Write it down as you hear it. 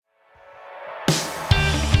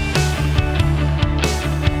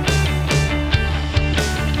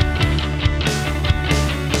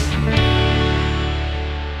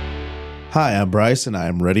Hi, I'm Bryce, and I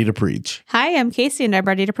am ready to preach. Hi, I'm Casey, and I'm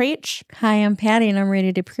ready to preach. Hi, I'm Patty, and I'm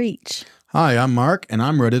ready to preach. Hi, I'm Mark, and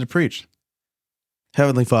I'm ready to preach.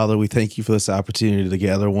 Heavenly Father, we thank you for this opportunity to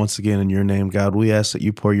gather once again in your name, God. We ask that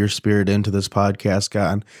you pour your spirit into this podcast,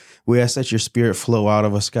 God. We ask that your spirit flow out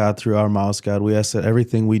of us, God, through our mouths, God. We ask that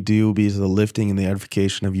everything we do be to the lifting and the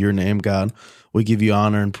edification of your name, God. We give you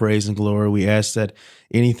honor and praise and glory. We ask that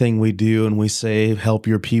anything we do and we say help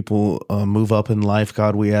your people move up in life,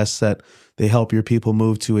 God. We ask that they help your people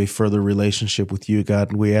move to a further relationship with you,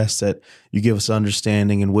 God. And we ask that you give us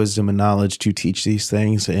understanding and wisdom and knowledge to teach these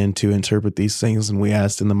things and to interpret these things. And we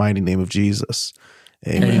ask in the mighty name of Jesus.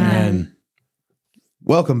 Amen.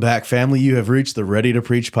 Welcome back, family. You have reached the Ready to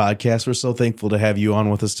Preach podcast. We're so thankful to have you on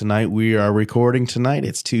with us tonight. We are recording tonight.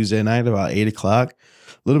 It's Tuesday night, about 8 o'clock.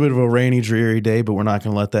 A little bit of a rainy, dreary day, but we're not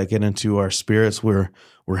going to let that get into our spirits. We're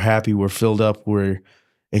happy. We're filled up. We're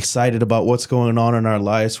excited about what's going on in our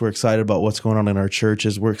lives. We're excited about what's going on in our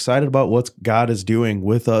churches. We're excited about what God is doing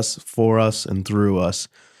with us, for us, and through us.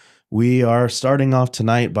 We are starting off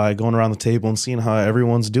tonight by going around the table and seeing how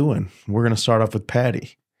everyone's doing. We're going to start off with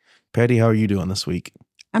Patty. Patty, how are you doing this week?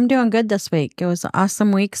 I'm doing good this week. It was an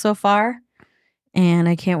awesome week so far, and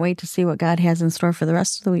I can't wait to see what God has in store for the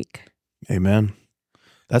rest of the week. Amen.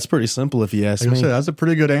 That's pretty simple if you ask me. That's a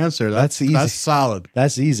pretty good answer. That's easy. That's solid.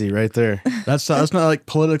 That's easy right there. That's not like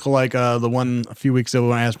political like the one a few weeks ago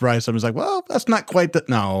when I asked Bryce, I was like, well, that's not quite that.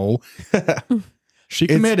 No. She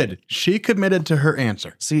committed. She committed to her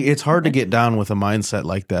answer. See, it's hard to get down with a mindset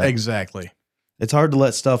like that. Exactly. It's hard to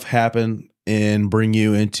let stuff happen and bring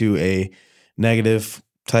you into a negative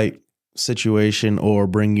type situation or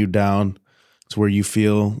bring you down to where you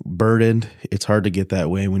feel burdened. It's hard to get that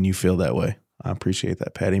way when you feel that way. I appreciate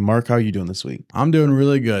that, Patty. Mark, how are you doing this week? I'm doing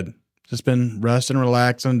really good. Just been resting,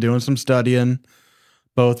 relaxing, doing some studying,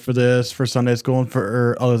 both for this, for Sunday school, and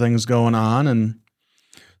for other things going on, and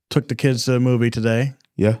took the kids to a movie today.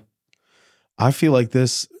 Yeah. I feel like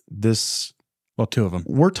this Well, two of them.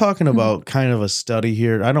 we're talking about kind of a study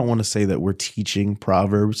here. I don't want to say that we're teaching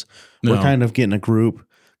Proverbs. No. We're kind of getting a group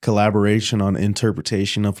collaboration on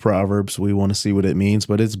interpretation of Proverbs. We want to see what it means,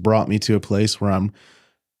 but it's brought me to a place where I'm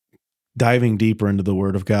diving deeper into the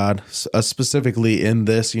Word of God, specifically in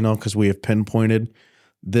this, because we have pinpointed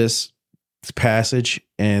this passage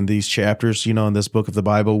and these chapters, in this book of the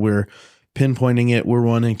Bible. We're pinpointing it. We're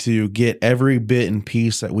wanting to get every bit and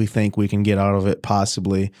piece that we think we can get out of it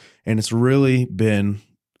possibly. And it's really been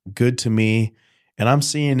good to me. And I'm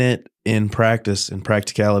seeing it in practice and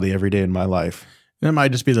practicality every day in my life. It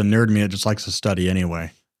might just be the nerd me that just likes to study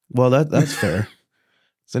anyway. Well, that's fair.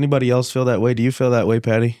 Does anybody else feel that way? Do you feel that way,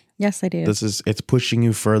 Patty? Yes, I do. It's pushing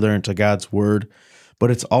you further into God's word,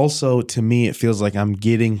 but it's also, to me, it feels like I'm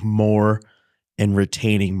getting more and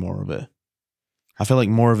retaining more of it. I feel like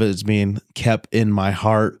more of it is being kept in my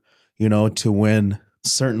heart, to when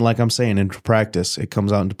certain, like I'm saying, into practice, it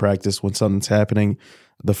comes out into practice when something's happening.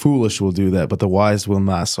 The foolish will do that, but the wise will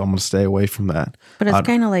not. So I'm going to stay away from that. But it's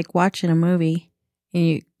kind of like watching a movie.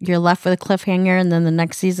 You're left with a cliffhanger, and then the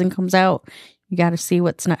next season comes out. You got to see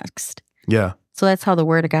what's next. Yeah. So that's how the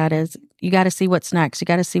Word of God is. You got to see what's next. You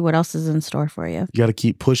got to see what else is in store for you. You got to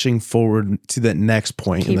keep pushing forward to that next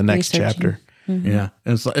point in the next researching. chapter. Mm-hmm. Yeah.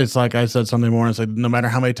 It's like I said Sunday morning, it's like no matter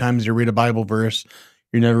how many times you read a Bible verse,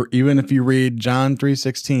 you're never, even if you read John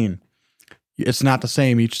 3:16, it's not the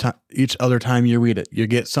same each other time you read it. You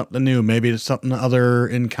get something new. Maybe it's something other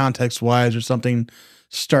in context wise, or something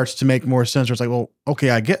starts to make more sense. Or it's like, well,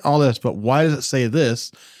 okay, I get all this, but why does it say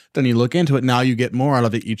this? Then you look into it. Now you get more out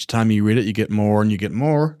of it each time you read it. You get more and you get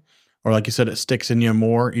more. Or like you said, it sticks in you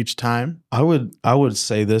more each time. I would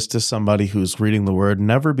say this to somebody who's reading the word: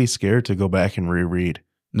 never be scared to go back and reread.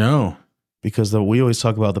 No. Because we always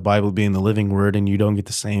talk about the Bible being the living word, and you don't get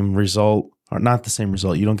the same result, or not the same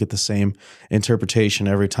result. You don't get the same interpretation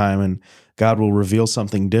every time, and God will reveal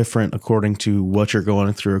something different according to what you're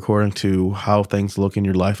going through, according to how things look in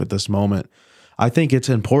your life at this moment. I think it's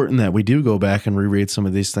important that we do go back and reread some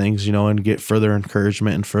of these things, and get further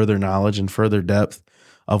encouragement and further knowledge and further depth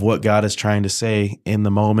of what God is trying to say in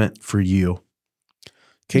the moment for you.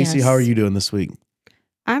 Casey, Yes. How are you doing this week?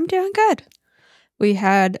 I'm doing good. We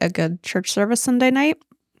had a good church service Sunday night.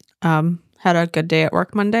 Had a good day at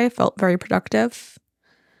work Monday. Felt very productive.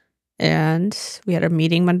 And we had a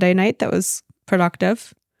meeting Monday night that was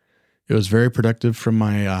productive. It was very productive from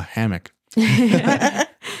my hammock.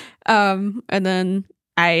 And then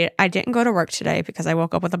I didn't go to work today because I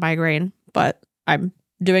woke up with a migraine, but I'm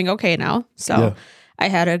doing okay now. So Yeah. I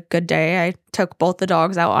had a good day. I took both the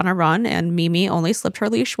dogs out on a run, and Mimi only slipped her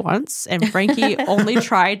leash once, and Frankie only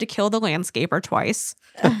tried to kill the landscaper twice.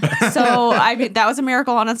 So, I mean, that was a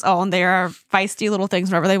miracle on its own. They are feisty little things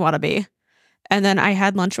whenever they want to be. And then I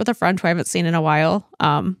had lunch with a friend who I haven't seen in a while.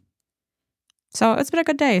 So it's been a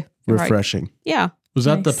good day. Refreshing. Yeah. Was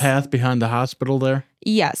that the Nice. path behind the hospital there?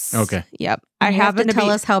 Yes. Okay. Yep. I I have happen to to tell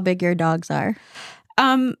be. us how big your dogs are.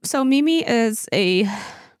 So Mimi is a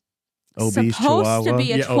Obese supposed to chihuahua.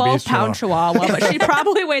 be a Yeah, obese 12-pound chihuahua, but she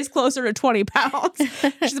probably weighs closer to 20 pounds.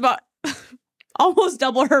 She's about almost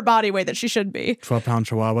double her body weight that she should be. 12-pound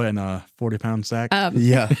chihuahua and a 40-pound sack.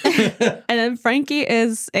 Yeah. And then Frankie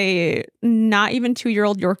is a not even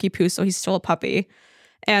 2-year-old Yorkie poo, so he's still a puppy.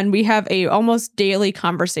 And we have a almost daily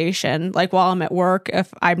conversation, like while I'm at work,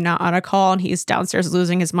 if I'm not on a call and he's downstairs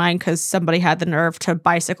losing his mind because somebody had the nerve to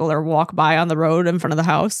bicycle or walk by on the road in front of the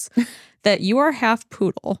house, that you are half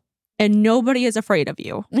poodle and nobody is afraid of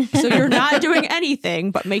you. So you're not doing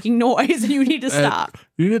anything but making noise, and you need to stop.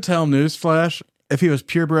 You need to tell him, newsflash, if he was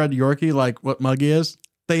purebred Yorkie like what Muggy is,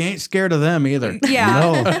 they ain't scared of them either. Yeah.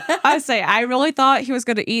 No. I would say I really thought he was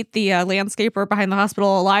going to eat the landscaper behind the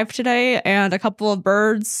hospital alive today, and a couple of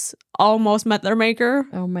birds almost met their maker.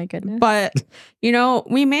 Oh my goodness. But,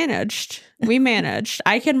 we managed.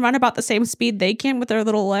 I can run about the same speed they can with their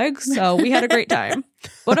little legs, so we had a great time.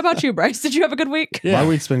 What about you, Bryce? Did you have a good week? Yeah. My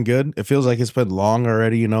week's been good. It feels like it's been long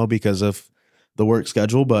already, because of the work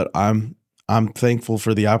schedule, but I'm thankful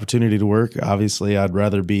for the opportunity to work. Obviously, I'd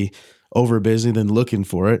rather be over busy than looking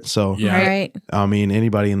for it. So, Yeah. Right. I mean,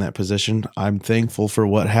 anybody in that position, I'm thankful for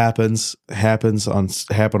what happened on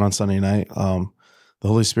Sunday night. The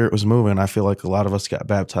Holy Spirit was moving. I feel like a lot of us got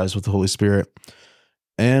baptized with the Holy Spirit,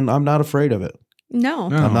 and I'm not afraid of it. No.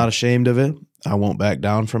 No. I'm not ashamed of it. I won't back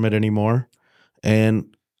down from it anymore.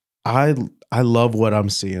 And I love what I'm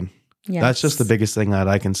seeing. Yes. That's just the biggest thing that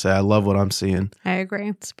I can say. I love what I'm seeing. I agree.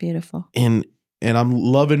 It's beautiful. And I'm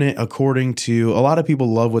loving it according to, a lot of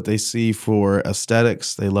people love what they see for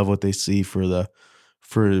aesthetics. They love what they see for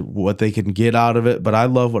what they can get out of it. But I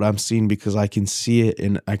love what I'm seeing because I can see it,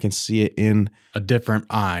 and I can see it in, A different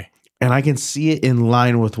eye. and I can see it in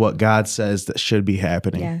line with what God says that should be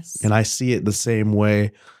happening. Yes. And I see it the same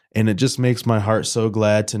way. And it just makes my heart so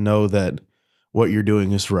glad to know that what you're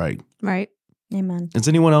doing is right. Right. Amen. Does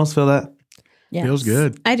anyone else feel that? Yes. Feels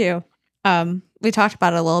good. I do. We talked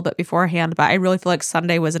about it a little bit beforehand, but I really feel like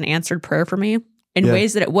Sunday was an answered prayer for me in Yeah.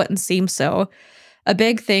 ways that it wouldn't seem so. A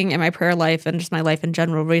big thing in my prayer life and just my life in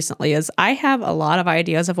general recently is I have a lot of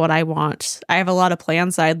ideas of what I want. I have a lot of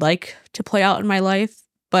plans that I'd like to play out in my life,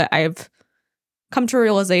 but I've come to a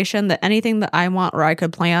realization that anything that I want or I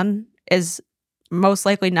could plan is most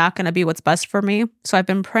likely not going to be what's best for me. So I've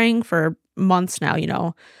been praying for months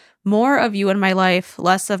now, more of you in my life,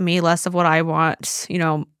 less of me, less of what I want,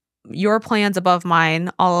 your plans above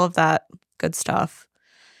mine, all of that good stuff.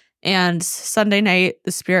 And Sunday night,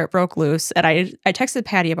 the Spirit broke loose. And I texted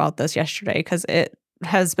Patty about this yesterday because it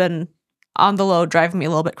has been on the low, driving me a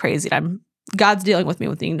little bit crazy. God's dealing with me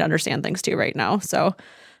with needing to understand things too right now. So,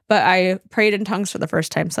 but I prayed in tongues for the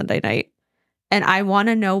first time Sunday night. And I want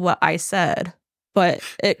to know what I said, but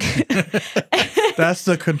it... That's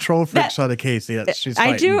the control freak That- side of Casey. She's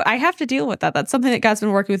I fighting. do. I have to deal with that. That's something that God's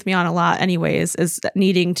been working with me on a lot anyways, is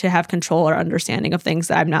needing to have control or understanding of things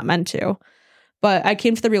that I'm not meant to. But I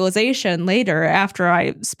came to the realization later after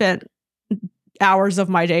I spent hours of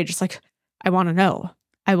my day just like, I want to know.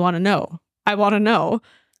 I want to know. I want to know.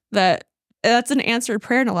 That that's an answered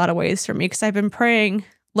prayer in a lot of ways for me, because I've been praying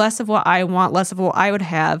less of what I want, less of what I would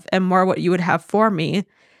have, and more what you would have for me.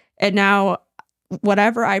 And now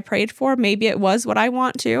whatever I prayed for, maybe it was what I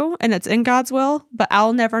want to, and it's in God's will, but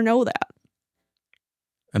I'll never know that.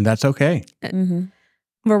 And that's okay. Mm-hmm.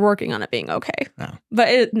 We're working on it being okay. Yeah. But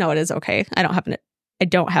it is okay. I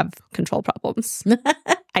don't have control problems.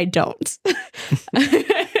 I don't.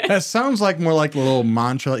 That sounds like more like a little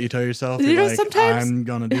mantra that you tell yourself. You You're know, like, sometimes I'm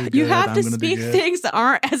gonna do good. You have I'm to gonna do speak good. things that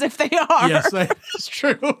aren't as if they are. Yes, that's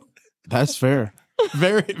true. That's fair.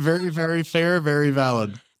 Very, very, very fair. Very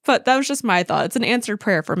valid. But that was just my thought. It's an answered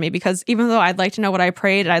prayer for me, because even though I'd like to know what I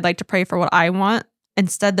prayed, and I'd like to pray for what I want,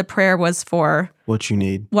 instead the prayer was for What you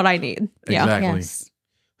need. what I need. Yeah. Exactly. Yes.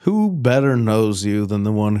 Who better knows you than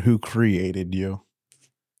the one who created you?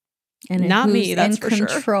 And Not me, who's that's in for sure.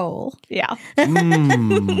 control. Yeah.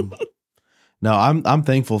 Mm. No, I'm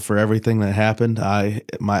thankful for everything that happened. My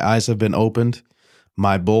eyes have been opened.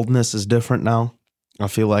 My boldness is different now. I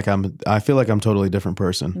feel like I'm totally a different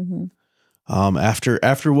person. Mm-hmm.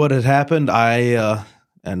 After what had happened,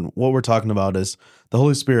 and what we're talking about is the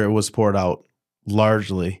Holy Spirit was poured out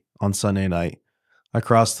largely on Sunday night.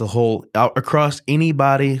 across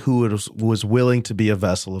anybody who was willing to be a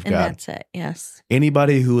vessel of And God. that's it. Yes.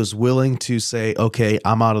 Anybody who was willing to say, okay,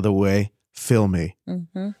 I'm out of the way, fill me.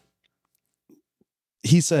 Mm-hmm.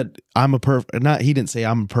 He said, he didn't say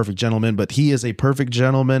I'm a perfect gentleman, but he is a perfect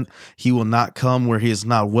gentleman. He will not come where he is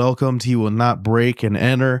not welcomed. He will not break and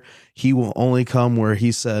enter. He will only come where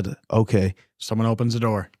he said, okay, Someone opens the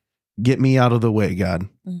door. get me out of the way, God.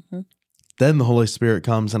 Mm-hmm. Then the Holy Spirit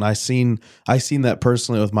comes, and I seen that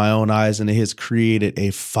personally with my own eyes, and it has created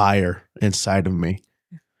a fire inside of me.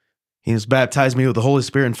 He has baptized me with the Holy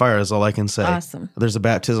Spirit and fire, is all I can say. Awesome. There's a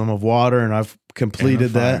baptism of water, and I've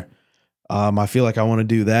completed that. I feel like I want to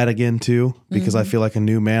do that again too, because I feel like a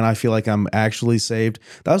new man. I feel like I'm actually saved.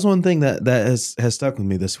 That was one thing that has stuck with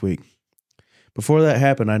me this week. Before that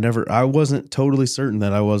happened, I wasn't totally certain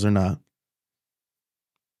that I was or not.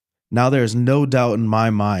 Now there's no doubt in my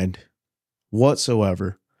mind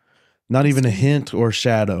whatsoever, not even a hint or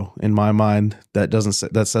shadow in my mind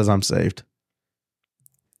that says I'm saved.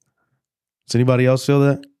 Does anybody else feel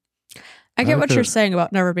that? I get what you're saying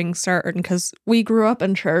about never being certain, because we grew up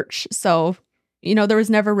in church. So, there was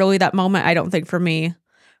never really that moment, I don't think, for me, where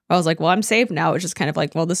I was like, well, I'm saved now. It's just kind of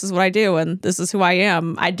like, well, this is what I do and this is who I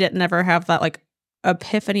am. I didn't ever have that like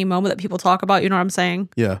epiphany moment that people talk about. You know what I'm saying?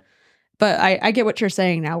 Yeah. But I get what you're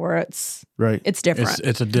saying now, where it's right. It's different.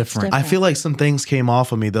 It's a different. I feel like some things came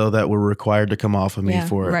off of me though that were required to come off of me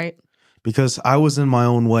for it. Right. Because I was in my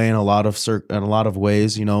own way in a lot of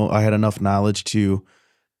ways. I had enough knowledge to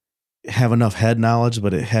have enough head knowledge,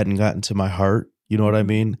 but it hadn't gotten to my heart. You know what I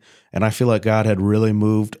mean? And I feel like God had really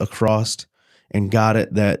moved across and got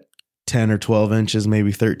it that 10 or 12 inches,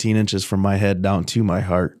 maybe 13 inches from my head down to my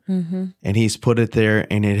heart. Mm-hmm. And he's put it there,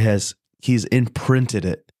 and he's imprinted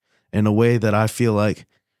it in a way that I feel like,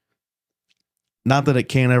 not that it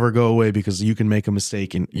can't ever go away, because you can make a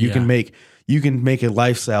mistake and you can make a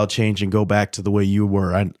lifestyle change and go back to the way you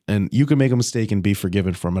were. And you can make a mistake and be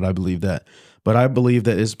forgiven from it. I believe that. But I believe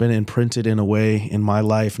that it's been imprinted in a way in my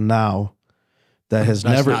life now that That's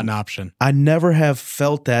not an option. I never have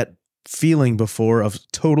felt that feeling before of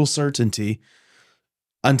total certainty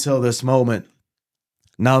until this moment.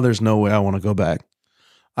 Now there's no way I want to go back.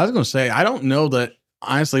 I was going to say, I don't know that,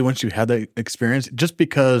 honestly, once you had that experience, just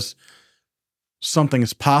because something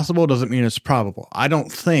is possible doesn't mean it's probable. I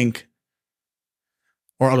don't think,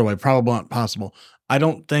 or other way, probable, not possible. I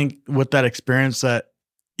don't think with that experience that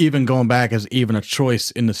even going back is even a choice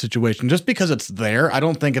in the situation. Just because it's there, I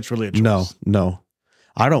don't think it's really a choice. No.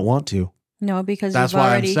 I don't want to. No, because that's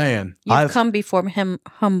why I'm saying you've come before him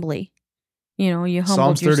humbly. You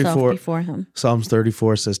humbled yourself before him. Psalms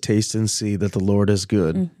 34 says, "Taste and see that the Lord is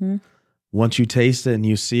good." Mm-hmm. Once you taste it and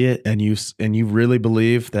you see it and you really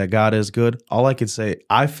believe that God is good, all I could say,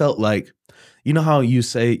 I felt like, how you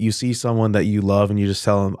say you see someone that you love and you just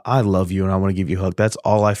tell them, I love you and I want to give you a hug. That's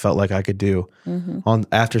all I felt like I could do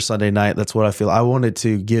after Sunday night. That's what I feel. I wanted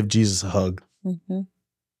to give Jesus a hug. Mm-hmm.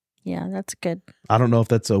 Yeah, that's good. I don't know if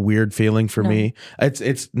that's a weird feeling for me.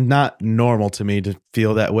 It's not normal to me to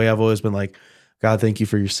feel that way. I've always been like, God, thank you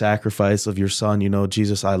for your sacrifice of your son.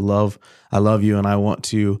 Jesus, I love you and I want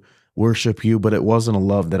to worship you. But it wasn't a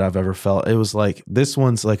love that I've ever felt. It was like, this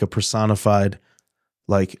one's like a personified,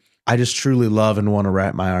 like, I just truly love and want to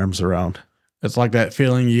wrap my arms around. It's like that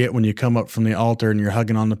feeling you get when you come up from the altar and you're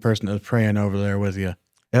hugging on the person that's praying over there with you.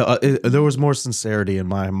 There was more sincerity in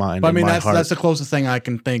my mind. But I mean, that's the closest thing I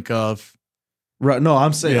can think of. Right? No,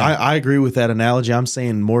 I'm saying I agree with that analogy. I'm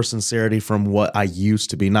saying more sincerity from what I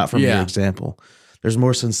used to be, not from your example. There's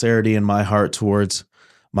more sincerity in my heart towards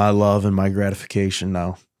my love and my gratification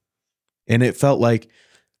now, and it felt like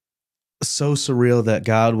so surreal that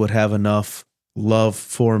God would have enough love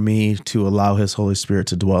for me to allow His Holy Spirit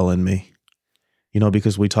to dwell in me.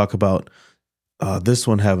 Because we talk about this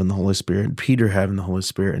one having the Holy Spirit, Peter having the Holy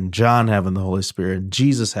Spirit, and John having the Holy Spirit,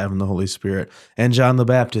 Jesus having the Holy Spirit, and John the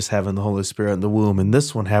Baptist having the Holy Spirit in the womb, and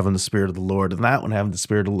this one having the Spirit of the Lord, and that one having the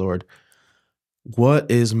Spirit of the Lord. What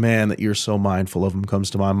is man that you're so mindful of him comes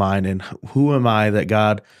to my mind, and who am I that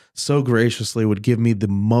God so graciously would give me the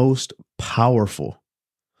most powerful?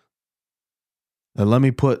 And let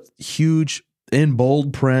me put huge in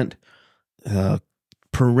bold print,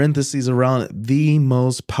 parentheses around it, the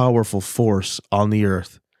most powerful force on the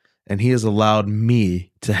earth, and He has allowed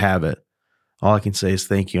me to have it. All I can say is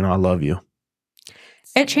thank you and I love you.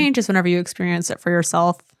 It changes whenever you experience it for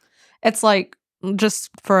yourself. It's like, just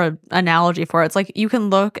for an analogy for it, it's like you can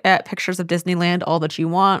look at pictures of Disneyland all that you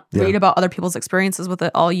want, read about other people's experiences with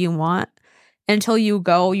it all you want. Until you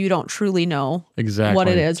go, you don't truly know exactly what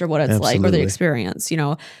it is or what it's like or the experience.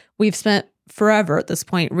 We've spent forever at this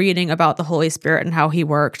point reading about the Holy Spirit and how he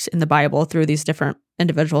worked in the Bible through these different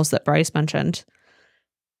individuals that Bryce mentioned.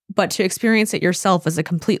 But to experience it yourself is a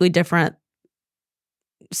completely different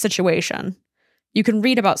situation. You can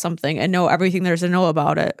read about something and know everything there's to know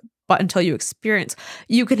about it, but until you experience,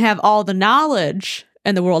 you can have all the knowledge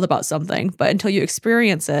in the world about something, but until you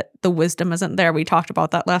experience it, the wisdom isn't there. We talked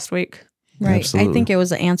about that last week. Right. Absolutely. I think it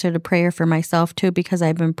was an answer to prayer for myself too, because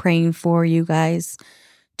I've been praying for you guys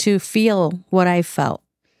to feel what I felt,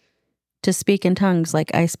 to speak in tongues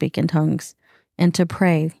like I speak in tongues, and to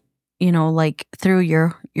pray, like through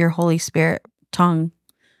your Holy Spirit tongue,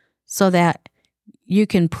 so that you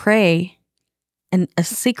can pray in a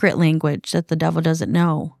secret language that the devil doesn't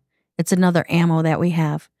know. It's another ammo that we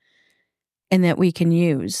have and that we can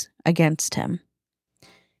use against him.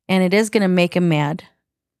 And it is going to make him mad.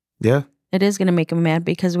 Yeah. It is going to make him mad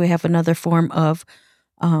because we have another form of,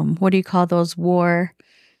 what do you call those war?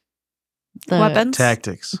 Weapons?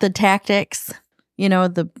 Tactics. The tactics. You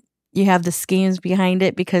have the schemes behind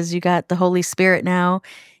it because you got the Holy Spirit now,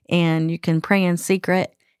 and you can pray in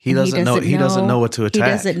secret. He doesn't know. He doesn't know what to attack.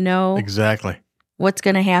 He doesn't know Exactly. what's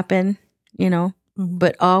going to happen, Mhm.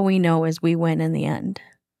 But all we know is we win in the end.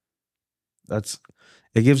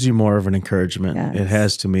 It gives you more of an encouragement. Yes. It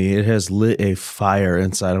has to me. It has lit a fire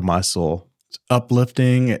inside of my soul. It's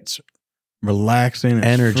uplifting. It's relaxing. It's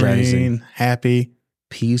Energizing. freeing, happy.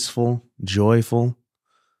 Peaceful, joyful,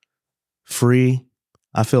 free.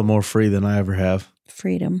 I feel more free than I ever have.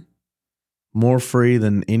 Freedom. More free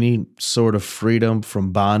than any sort of freedom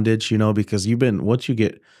from bondage, because once you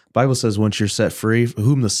get, Bible says once you're set free,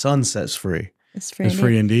 whom the Son sets free It's free. It's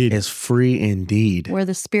free indeed. is free indeed. Where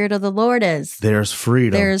the Spirit of the Lord is, There's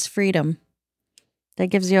freedom. there is freedom. That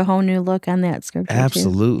gives you a whole new look on that scripture.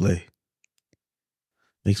 Absolutely.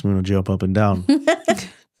 Makes me want to jump up and down,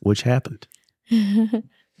 which happened. Too.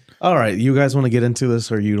 All right. You guys want to get into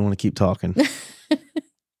this, or you don't want to keep talking?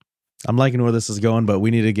 I'm liking where this is going, but we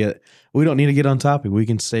don't need to get on topic. We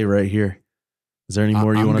can stay right here. Is there any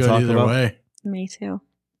more you I'm want to good talk either about? way. Me too.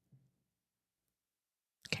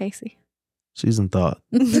 Casey. She's in thought.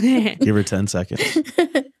 Give her 10 seconds.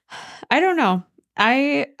 I don't know.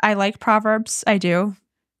 I like Proverbs. I do.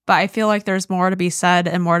 But I feel like there's more to be said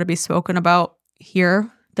and more to be spoken about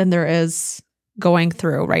here than there is going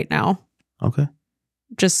through right now. Okay.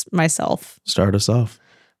 Just myself. Start us off.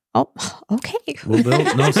 Oh, okay. We'll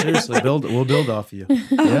build. No, seriously. We'll build off you. Oh,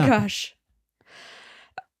 Yeah. gosh.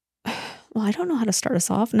 Well, I don't know how to start us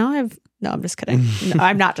off. No, I'm just kidding. No,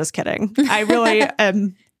 I'm not just kidding. I really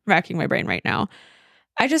am racking my brain right now.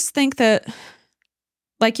 I just think that,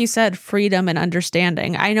 like you said, freedom and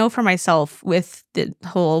understanding. I know for myself with the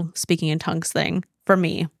whole speaking in tongues thing, for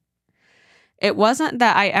me, it wasn't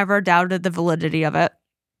that I ever doubted the validity of it.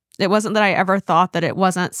 It wasn't that I ever thought that it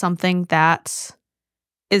wasn't something that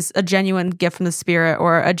is a genuine gift from the Spirit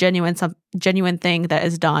or a genuine thing that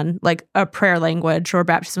is done, like a prayer language or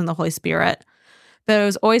baptism in the Holy Spirit. But it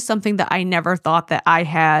was always something that I never thought that I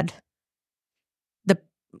had the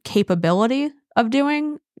capability of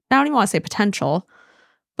doing. I don't even want to say potential,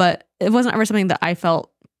 but it wasn't ever something that I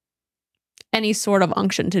felt any sort of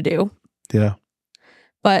unction to do. Yeah.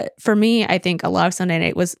 But for me, I think a lot of Sunday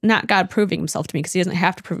night was not God proving himself to me, because he doesn't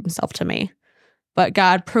have to prove himself to me, but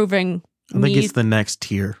God proving I think me, it's the next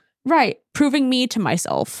tier. right, proving me to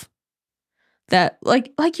myself that,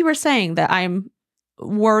 like you were saying, that I'm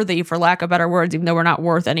worthy, for lack of better words, even though we're not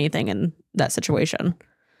worth anything in that situation,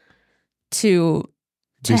 to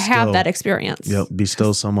have Bestow. that experience. Yep.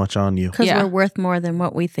 Bestow so much on you. Because Yeah. we're worth more than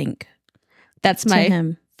what we think. That's To my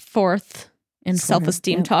him. fourth And for him.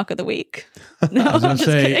 self-esteem Yep. talk of the week. No, I was going I'm to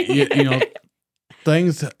just say, kidding.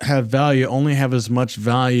 things that have value only have as much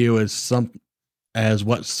value as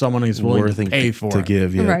what someone is willing Worth to pay for to it.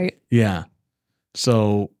 give. Yeah. Right. Yeah.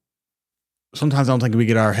 So sometimes I don't think we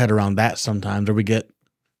get our head around that sometimes, or we get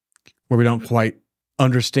where we don't quite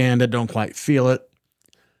understand it, don't quite feel it.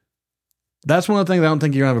 That's one of the things I don't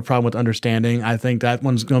think you're going to have a problem with understanding. I think that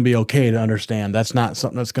one's going to be okay to understand. That's not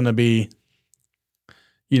something that's going to be,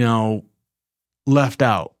 left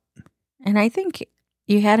out. And I think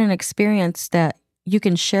you had an experience that you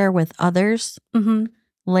can share with others Mm-hmm.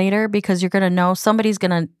 later, because you're going to know somebody's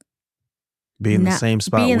going to Be in the not same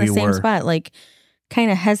spot be in we the same were. spot, like kind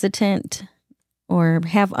of hesitant or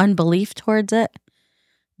have unbelief towards it,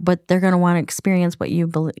 but they're going to want to experience what you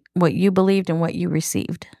believed and what you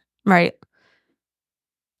received, Right.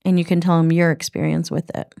 and you can tell them your experience with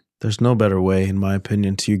it. There's no better way, in my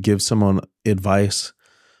opinion, to give someone advice.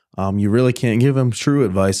 You really can't give them true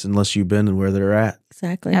advice unless you've been where they're at.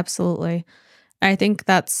 Exactly. Absolutely. I think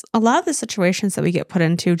that's a lot of the situations that we get put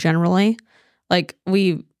into generally. Like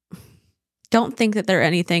don't think that they're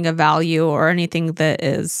anything of value or anything that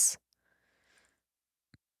is,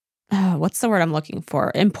 what's the word I'm looking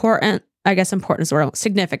for? Important. I guess important is the word.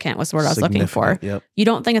 Significant was the word I was looking for. Yep. You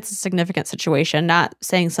don't think it's a significant situation. Not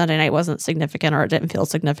saying Sunday night wasn't significant or it didn't feel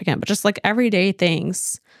significant, but just like everyday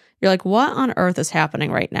things. You're like, what on earth is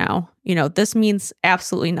happening right now? You know, this means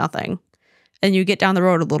absolutely nothing. And you get down the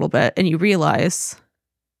road a little bit and you realize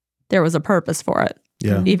there was a purpose for it.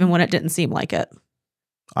 Yeah. Even when it didn't seem like it.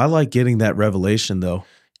 I like getting that revelation, though.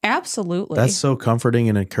 Absolutely. That's so comforting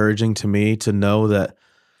and encouraging to me to know that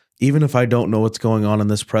even if I don't know what's going on in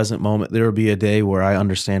this present moment, there will be a day where I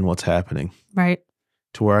understand what's happening, right.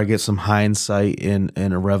 to where I get some hindsight and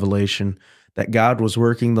a revelation that God was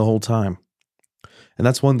working the whole time. And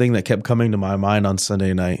that's one thing that kept coming to my mind on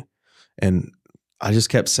Sunday night. And I just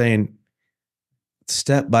kept saying,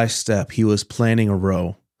 step by step, he was planting a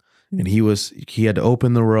row. And he had to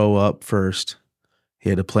open the row up first. He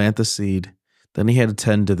had to plant the seed. Then he had to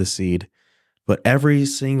tend to the seed. But every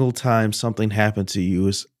single time something happened to you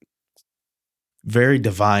is very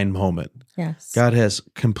divine moment. Yes. God has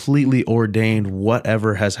completely ordained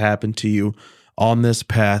whatever has happened to you on this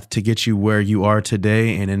path to get you where you are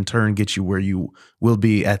today and in turn get you where you will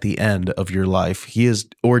be at the end of your life. He is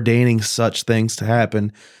ordaining such things to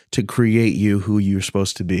happen to create you who you're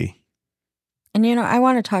supposed to be. And, you know, I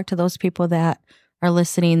want to talk to those people that are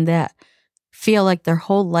listening that feel like their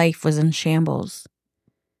whole life was in shambles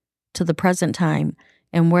to the present time,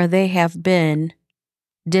 and where they have been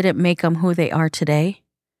didn't make them who they are today.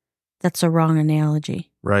 That's a wrong analogy.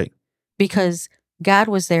 Right. Because God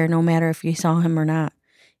was there no matter if you saw him or not.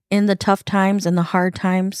 In the tough times and the hard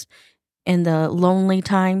times and the lonely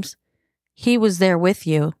times, he was there with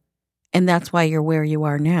you, and that's why you're where you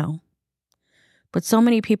are now. But so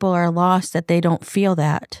many people are lost that they don't feel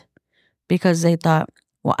that because they thought,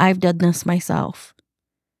 well, I've done this myself.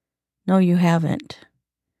 No, you haven't.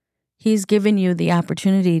 He's given you the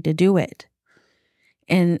opportunity to do it.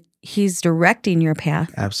 And he's directing your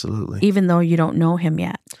path. Absolutely. Even though you don't know him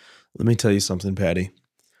yet. Let me tell you something, Patty.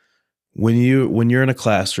 When you're in a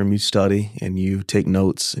classroom, you study and you take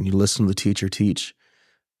notes and you listen to the teacher teach,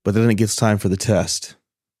 but then it gets time for the test.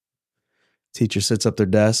 Teacher sits up their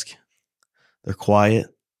desk. They're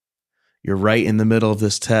quiet. You're right in the middle of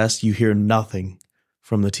this test. You hear nothing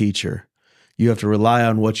from the teacher. You have to rely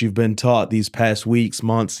on what you've been taught these past weeks,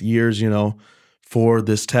 months, years, for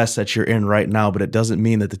this test that you're in right now, but it doesn't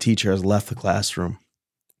mean that the teacher has left the classroom.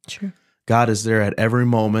 True. God is there at every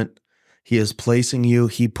moment. He is placing you.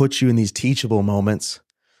 He puts you in these teachable moments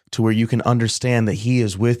to where you can understand that he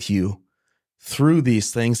is with you through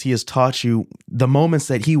these things. He has taught you the moments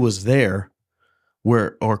that he was there,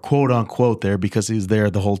 or quote unquote there, because he's there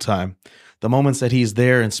the whole time. The moments that he's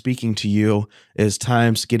there and speaking to you is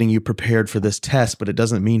times getting you prepared for this test, but it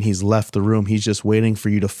doesn't mean he's left the room. He's just waiting for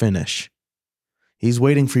you to finish. He's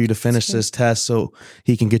waiting for you to finish this test so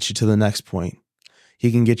he can get you to the next point.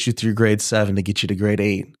 He can get you through grade 7 to get you to grade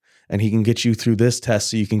 8. And he can get you through this test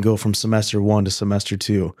so you can go from semester 1 to semester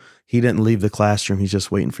 2. He didn't leave the classroom. He's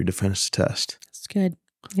just waiting for you to finish the test. That's good.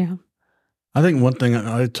 Yeah. I think one thing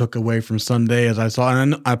I took away from Sunday as I saw,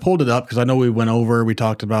 and I pulled it up because I know we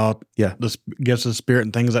talked about the gifts of the Spirit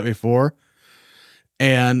and things like that before.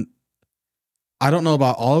 And I don't know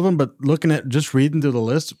about all of them, but looking at just reading through the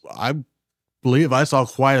list, I believe I saw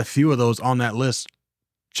quite a few of those on that list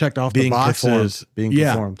checked off the boxes. Being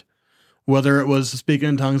performed. Whether it was speaking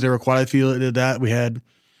in tongues, there were quite a few that did that. We had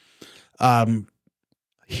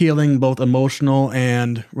healing, both emotional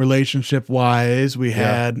and relationship wise. We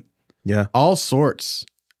had all sorts.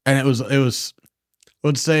 And it was, I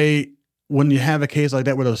would say, when you have a case like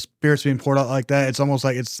that where the Spirit's being poured out like that, it's almost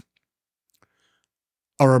like it's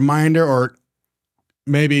a reminder, or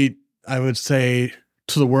maybe I would say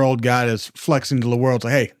to the world, God is flexing to the world. It's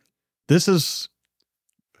like, hey, this is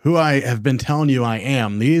who I have been telling you I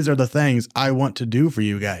am. These are the things I want to do for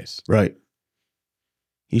you guys. Right.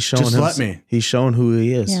 He's showing Just let me. He's showing who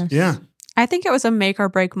he is. Yes. Yeah. I think it was a make or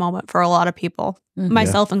break moment for a lot of people,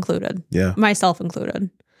 myself included. Yeah. Myself included.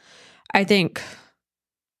 I think,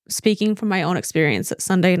 speaking from my own experience, that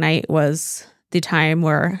Sunday night was the time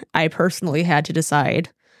where I personally had to decide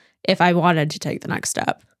if I wanted to take the next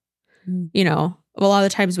step. You know, a lot of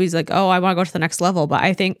the times we was like, oh, I want to go to the next level. But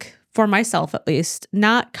I think for myself, at least,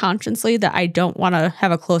 not consciously that I don't want to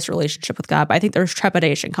have a close relationship with God, but I think there's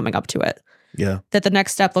trepidation coming up to it. Yeah. That the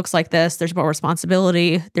next step looks like this. There's more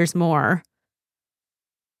responsibility. There's more,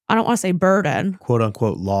 I don't want to say burden. Quote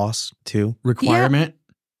unquote loss too. Requirement.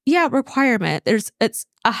 Yeah, requirement. It's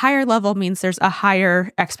a higher level means there's a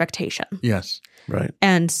higher expectation. Yes. Right.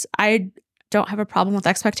 And I don't have a problem with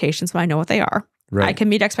expectations when I know what they are. Right. I can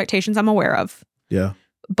meet expectations I'm aware of. Yeah.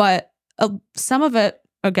 But some of it,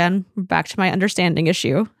 again, back to my understanding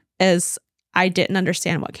issue, is I didn't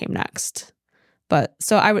understand what came next. But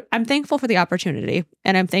so I'm thankful for the opportunity,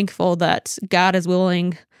 and I'm thankful that God is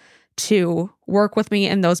willing to work with me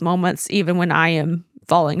in those moments, even when I am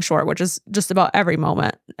falling short, which is just about every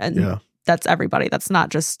moment. And Yeah. that's everybody. That's not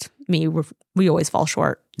just me. We always fall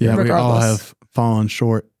short. Yeah, we all regardless. have fallen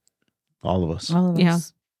short. All of us. All of Yeah.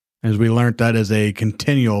 us. As we learned, that is a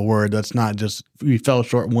continual word. That's not just we fell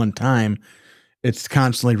short one time. It's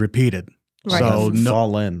constantly repeated. Right. So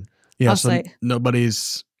Fall in. Yeah, I'll so say-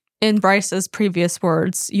 nobody's In Bryce's previous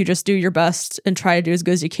words, you just do your best and try to do as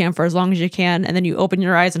good as you can for as long as you can. And then you open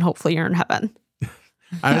your eyes and hopefully you're in heaven.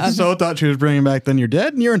 I so thought she was bringing back then you're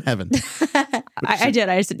dead and you're in heaven. I did.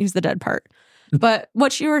 I just didn't use the dead part. But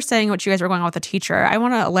what you were saying, what you guys were going on with the teacher, I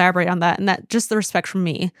want to elaborate on that, and that just the respect from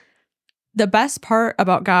me. The best part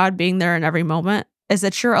about God being there in every moment is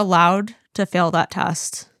that you're allowed to fail that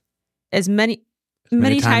test as many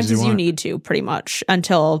times as you want. need to, pretty much,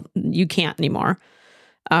 until you can't anymore.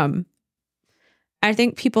 I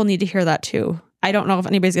think people need to hear that too. I don't know if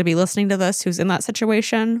anybody's going to be listening to this who's in that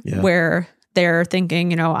situation where they're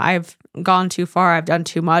thinking, I've gone too far, I've done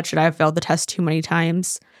too much, and I've failed the test too many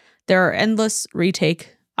times. There are endless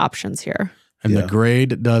retake options here. And Yeah. the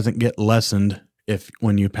grade doesn't get lessened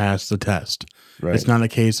when you pass the test. Right. It's not a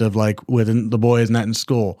case of like with the boys not in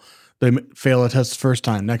school. They fail a test the first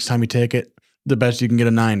time. Next time you take it, the best you can get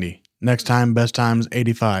a 90. Next time, best time's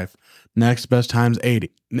 85. Next best time's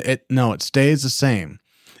 80. It stays the same.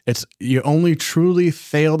 You only truly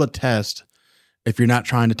fail the test if you're not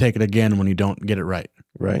trying to take it again when you don't get it right.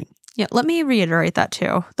 Right. Yeah, let me reiterate that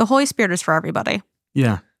too. The Holy Spirit is for everybody.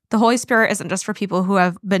 Yeah. The Holy Spirit isn't just for people who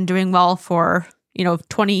have been doing well for,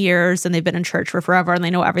 20 years and they've been in church for forever and they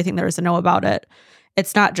know everything there is to know about it.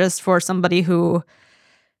 It's not just for somebody who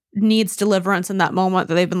needs deliverance in that moment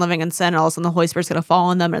that they've been living in sin, and all of a sudden the Holy Spirit's going to fall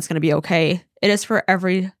on them and it's going to be okay. It is for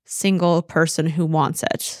every single person who wants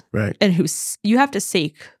it, Right. and you have to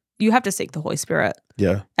seek the Holy Spirit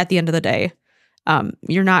Yeah. at the end of the day.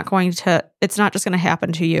 You're not going to, it's not just going to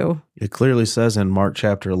happen to you. It clearly says in Mark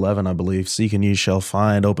chapter 11, I believe, seek and you shall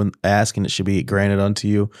find, open, ask and it shall be granted unto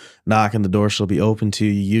you, knock and the door shall be opened to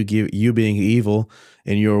you, you being evil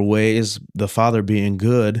in your ways, the Father being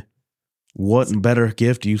good. What better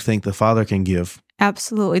gift do you think the Father can give?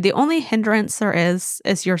 Absolutely. The only hindrance there is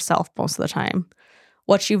yourself most of the time.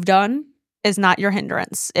 What you've done is not your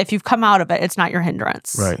hindrance. If you've come out of it, it's not your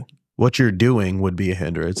hindrance. Right. What you're doing would be a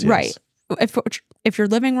hindrance. Yes. Right. If you're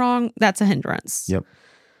living wrong, that's a hindrance. Yep.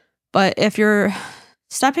 But if you're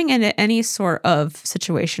stepping into any sort of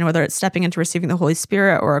situation, whether it's stepping into receiving the Holy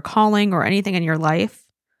Spirit or a calling or anything in your life,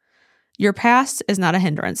 your past is not a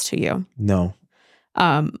hindrance to you. No.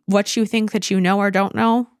 What you think that you know or don't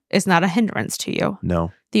know is not a hindrance to you.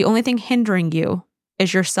 No. The only thing hindering you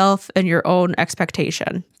is yourself and your own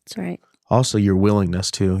expectation. That's right. Also, your willingness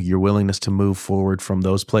to move forward from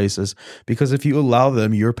those places. Because if you allow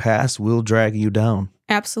them, your past will drag you down.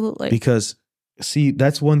 Absolutely. Because, see,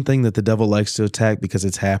 that's one thing that the devil likes to attack because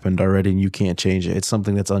it's happened already and you can't change it. It's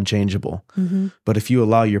something that's unchangeable. Mm-hmm. But if you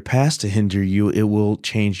allow your past to hinder you, it will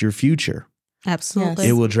change your future. Absolutely.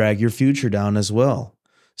 It will drag your future down as well.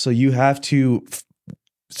 So you have to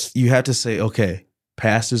say, okay,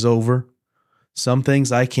 past is over. Some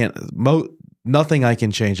things I can't, nothing I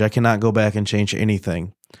can change. I cannot go back and change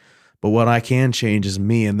anything. But what I can change is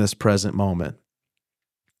me in this present moment.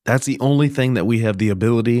 That's the only thing that we have the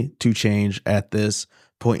ability to change at this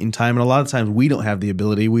point in time. And a lot of times we don't have the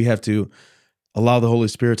ability. We have to allow the Holy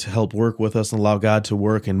Spirit to help work with us and allow God to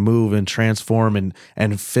work and move and transform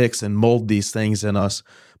and fix and mold these things in us.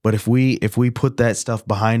 But if we put that stuff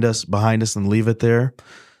behind us and leave it there,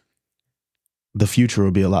 the future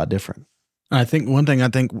will be a lot different. I think one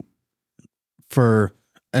thing for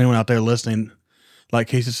anyone out there listening, like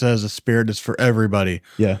Casey says, the Spirit is for everybody.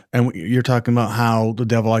 Yeah. And you're talking about how the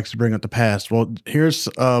devil likes to bring up the past. Well, here's,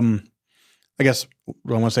 I guess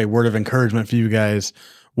I want to say word of encouragement for you guys.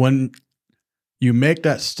 When you make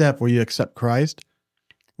that step where you accept Christ,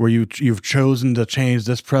 where you've chosen to change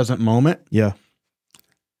this present moment, Yeah.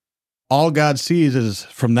 all God sees is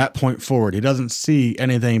from that point forward. He doesn't see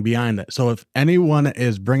anything behind it. So if anyone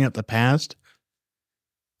is bringing up the past,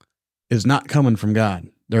 is not coming from God.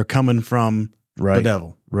 They're coming from Right. the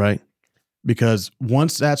devil. Right. Because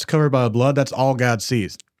once that's covered by the blood, that's all God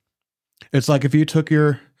sees. It's like if you took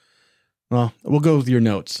we'll go with your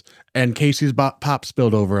notes, and Casey's pop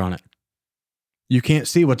spilled over on it. You can't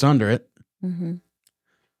see what's under it. Mm-hmm.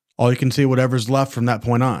 All you can see whatever's left from that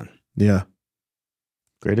point on. Yeah.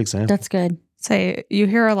 Great example. That's good. Say, you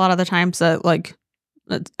hear a lot of the times that, like,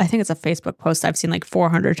 I think it's a Facebook post I've seen like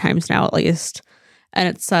 400 times now at least. And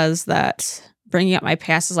it says that bringing up my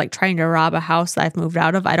past is like trying to rob a house that I've moved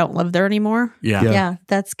out of. I don't live there anymore. Yeah. Yeah,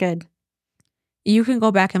 that's good. You can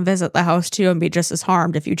go back and visit the house too and be just as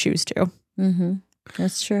harmed if you choose to. Mm-hmm.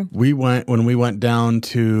 That's true. When we went down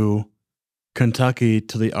to Kentucky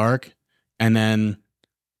to the Ark, and then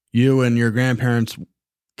you and your grandparents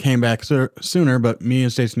came back sooner, but me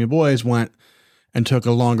and Stacey and the boys went and took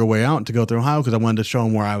a longer way out to go through Ohio because I wanted to show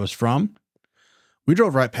them where I was from. We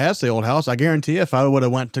drove right past the old house. I guarantee you, if I would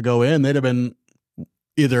have went to go in, they'd have been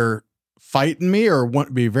either fighting me or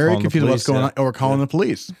be very Calling the confused what's police, going on, or calling the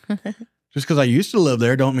police. Just because I used to live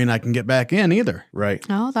there don't mean I can get back in either. Right.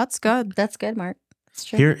 Oh, that's good. That's good, Mark. That's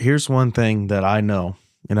true. Here's one thing that I know,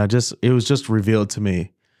 and it was just revealed to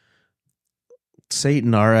me.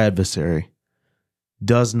 Satan, our adversary,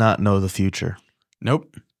 does not know the future.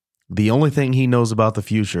 Nope. The only thing he knows about the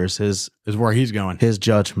future is Is where he's going. his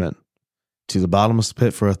judgment to the bottomless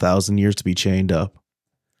pit for 1,000 years to be chained up.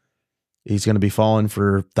 He's going to be falling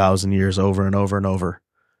for 1,000 years over and over and over.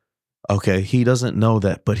 Okay, he doesn't know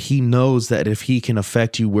that, but he knows that if he can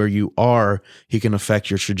affect you where you are, he can affect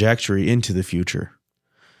your trajectory into the future.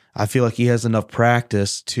 I feel like he has enough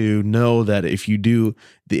practice to know that if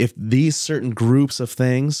these certain groups of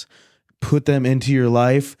things, put them into your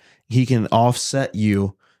life, he can offset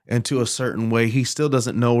you into a certain way. He still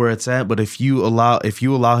doesn't know where it's at, but if you allow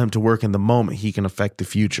him to work in the moment, he can affect the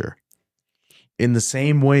future. In the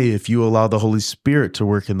same way, if you allow the Holy Spirit to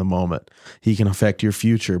work in the moment, he can affect your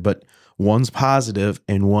future. But one's positive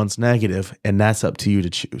and one's negative, and that's up to you to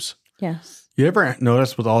choose. Yes. You ever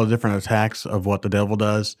notice with all the different attacks of what the devil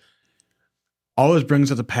does? Always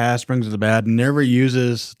brings up the past, brings up the bad, never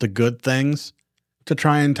uses the good things to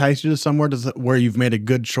try and entice you to somewhere where you've made a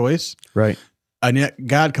good choice. Right. And yet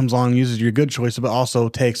God comes along and uses your good choice, but also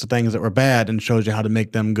takes the things that were bad and shows you how to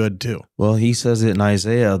make them good too. Well, he says it in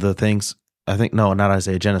Isaiah, not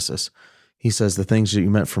Isaiah, Genesis. He says the things that you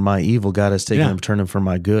meant for my evil, God has taken them, turned them for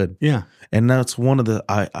my good. Yeah. And that's one of the,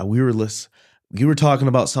 you were talking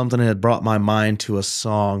about something that had brought my mind to a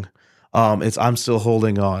song. It's I'm Still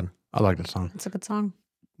Holding On. I like that song. It's a good song.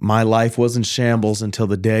 My life was in shambles until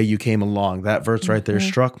the day you came along. That verse right there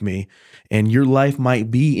struck me. And your life might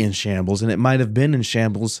be in shambles, and it might have been in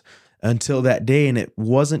shambles until that day. And it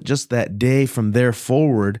wasn't just that day. From there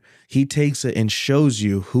forward, he takes it and shows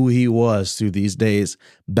you who he was through these days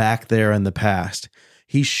back there in the past.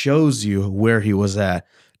 He shows you where he was at.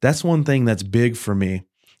 That's one thing that's big for me.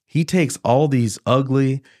 He takes all these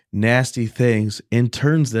ugly, nasty things and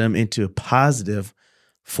turns them into positive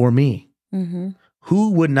for me. Mm-hmm.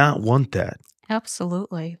 Who would not want that?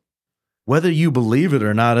 Absolutely. Whether you believe it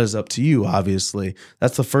or not is up to you, obviously.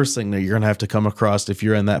 That's the first thing that you're going to have to come across if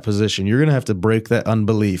you're in that position. You're going to have to break that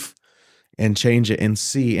unbelief and change it and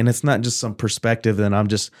see. And it's not just some perspective that I'm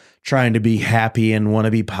just trying to be happy and want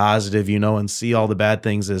to be positive, and see all the bad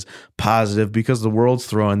things as positive, because the world's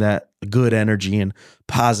throwing that good energy and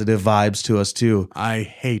positive vibes to us too. I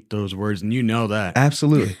hate those words, and you know that.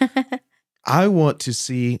 Absolutely. I want to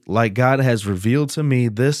see, like God has revealed to me,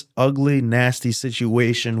 this ugly, nasty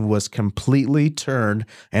situation was completely turned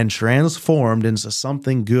and transformed into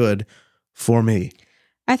something good for me.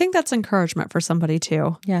 I think that's encouragement for somebody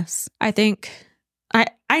too. Yes. I think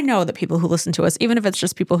I know that people who listen to us, even if it's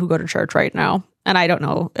just people who go to church right now, and I don't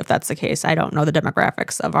know if that's the case. I don't know the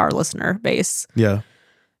demographics of our listener base. Yeah,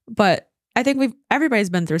 But I think everybody's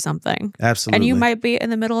been through something. absolutely. And you might be in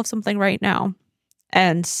the middle of something right now.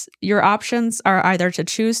 And your options are either to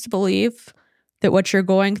choose to believe that what you're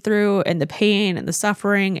going through and the pain and the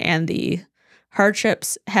suffering and the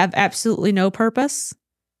hardships have absolutely no purpose,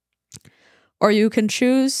 or you can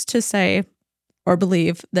choose to say or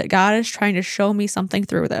believe that God is trying to show me something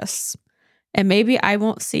through this. And maybe I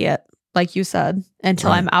won't see it, like you said,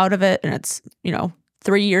 until Right. I'm out of it and it's,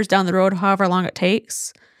 3 years down the road, however long it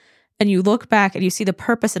takes. And you look back and you see the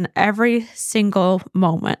purpose in every single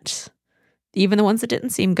moment. Even the ones that didn't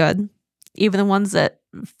seem good, even the ones that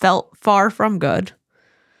felt far from good.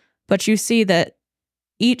 But you see that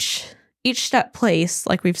each step place,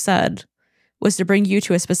 like we've said, was to bring you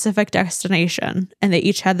to a specific destination, and they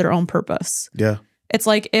each had their own purpose. Yeah. It's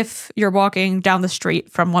like if you're walking down the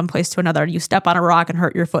street from one place to another and you step on a rock and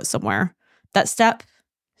hurt your foot somewhere. That step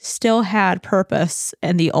still had purpose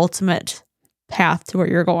and the ultimate path to where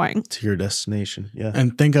you're going. To your destination. Yeah.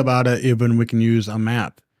 And think about it, even we can use a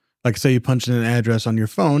map. Like say you punch in an address on your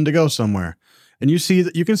phone to go somewhere, and you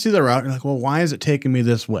can see the route. And you're like, well, why is it taking me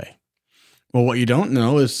this way? Well, what you don't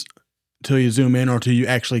know is till you zoom in or till you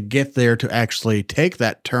actually get there to actually take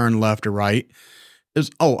that turn left or right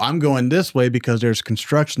is, I'm going this way because there's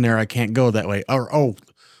construction there. I can't go that way. Or,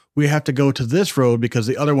 we have to go to this road because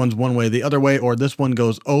the other one's one way the other way, or this one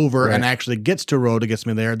goes over Right. and actually gets to a road that gets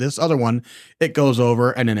me there. This other one, it goes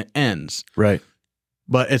over and then it ends. Right.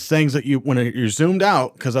 But it's things that when you're zoomed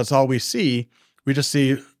out, because that's all we see, we just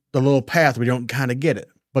see the little path. We don't kind of get it.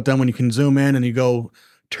 But then when you can zoom in and you go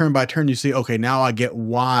turn by turn, you see, okay, now I get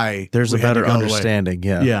why There's a we had to better go the way. understanding.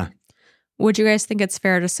 Yeah. Yeah. Would you guys think it's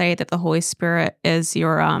fair to say that the Holy Spirit is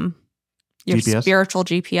your GPS? spiritual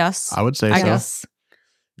GPS? I would say I so. guess.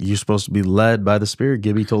 You're supposed to be led by the Spirit.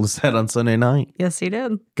 Gibby told us that on Sunday night. Yes, he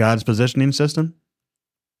did. God's positioning system.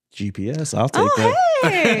 GPS. I'll take Oh,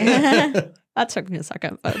 that. hey. That took me a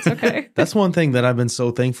second, but it's okay. That's one thing that I've been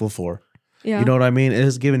so thankful for. Yeah. You know what I mean? It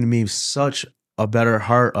has given me such a better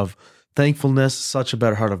heart of thankfulness, such a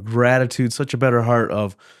better heart of gratitude, such a better heart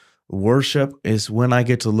of worship is when I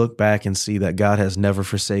get to look back and see that God has never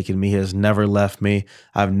forsaken me, He has never left me.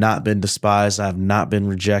 I've not been despised, I've not been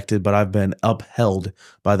rejected, but I've been upheld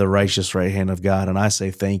by the righteous right hand of God. And I say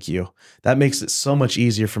thank you. That makes it so much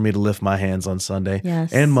easier for me to lift my hands on Sunday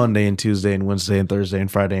Yes. and Monday and Tuesday and Wednesday and Thursday and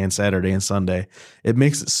Friday and Saturday and Sunday. It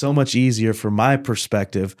makes it so much easier from my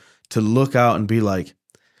perspective to look out and be like,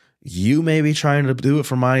 you may be trying to do it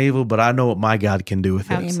for my evil, but I know what my God can do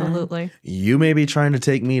with it. Absolutely. You may be trying to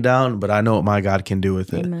take me down, but I know what my God can do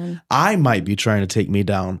with it. Amen. I might be trying to take me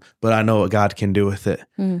down, but I know what God can do with it.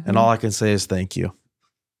 Mhm. And all I can say is thank you.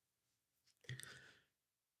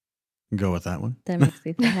 Go with that one. That makes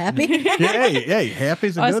me feel happy. Hey,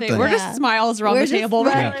 happy's a I was good saying, thing. we're Yeah. just smiles around We're the just table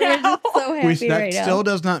right smiling. now. We're just so happy That right still now.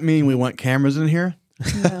 does not mean we want cameras in here.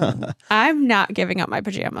 No. I'm not giving up my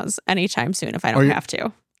pajamas anytime soon if I Are don't you- have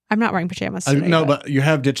to. I'm not wearing pajamas today. No, but you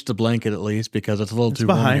have ditched the blanket at least because it's a little It's too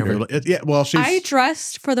warm behind here. her. Yeah, well, I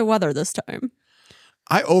dressed for the weather this time.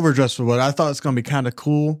 I overdressed for what I thought it's going to be kind of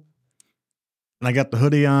cool, and I got the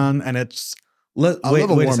hoodie on, and it's Wait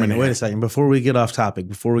little a warm in second. here. Wait a second. Before we get off topic,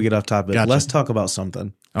 Gotcha. let's talk about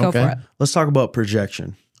something. Go okay. for it. Let's talk about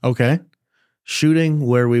projection. Okay. Shooting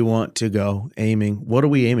where we want to go, aiming. What are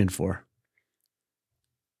we aiming for?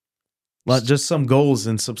 Like just some goals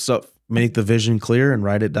and some stuff. Make the vision clear and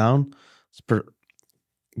write it down.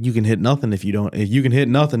 You can hit nothing if you don't. You can hit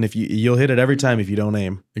nothing if you'll hit it every time if you don't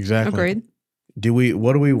aim. Exactly. Agreed.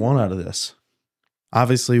 What do we want out of this?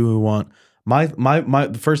 Obviously, we want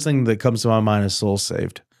the first thing that comes to my mind is souls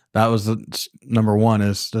saved. That was the number one,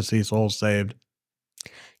 is to see souls saved.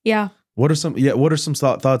 Yeah. What are some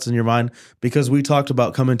thoughts in your mind? Because we talked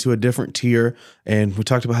about coming to a different tier, and we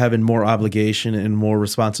talked about having more obligation and more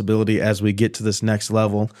responsibility as we get to this next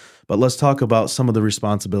level. But let's talk about some of the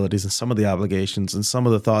responsibilities and some of the obligations and some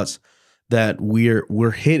of the thoughts that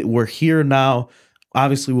we're here now.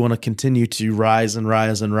 Obviously, we want to continue to rise and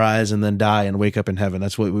rise and rise and then die and wake up in heaven.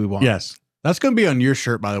 That's what we want. Yes. That's going to be on your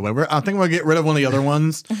shirt, by the way. I think we'll get rid of one of the other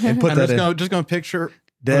ones. And put And that in. just going to picture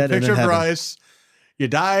Dead and picture in heaven. Bryce. You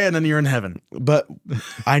die and then you're in heaven. But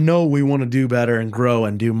I know we want to do better and grow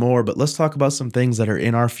and do more, but let's talk about some things that are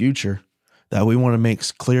in our future that we want to make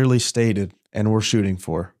clearly stated and we're shooting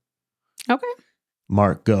for. Okay.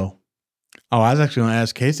 Mark, go. Oh, I was actually going to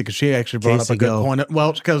ask Casey because she actually brought Casey, up a good go. point.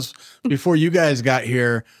 Well, because before you guys got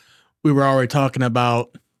here, we were already talking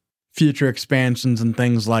about future expansions and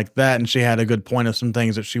things like that, and she had a good point of some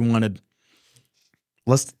things that she wanted.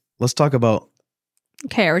 Let's talk about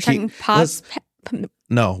Okay. Are we talking pause?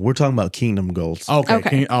 no, we're talking about kingdom goals. Okay.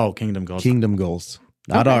 Okay. Kingdom goals. Kingdom goals.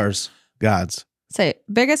 Not Okay. ours, God's. Say,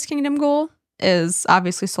 biggest kingdom goal is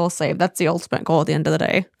obviously soul saved. That's the ultimate goal at the end of the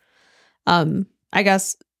day. I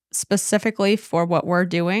guess specifically for what we're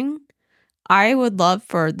doing, I would love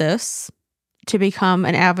for this to become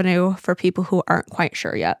an avenue for people who aren't quite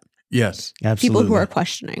sure yet. Yes. Absolutely. People who are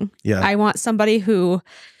questioning. Yeah. I want somebody who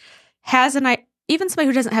has even somebody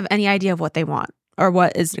who doesn't have any idea of what they want or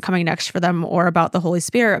what is coming next for them, or about the Holy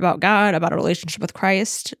Spirit, about God, about a relationship with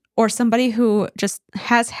Christ, or somebody who just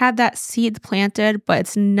has had that seed planted, but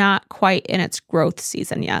it's not quite in its growth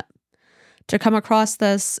season yet. To come across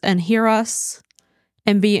this and hear us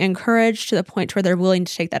and be encouraged to the point where they're willing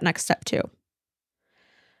to take that next step too.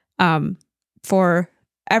 For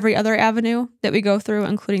every other avenue that we go through,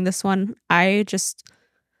 including this one,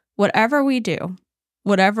 whatever we do,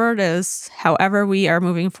 whatever it is, however we are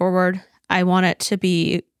moving forward, I want it to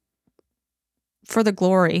be for the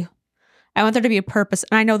glory. I want there to be a purpose,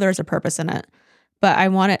 and I know there's a purpose in it, but I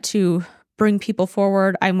want it to bring people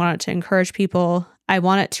forward. I want it to encourage people. I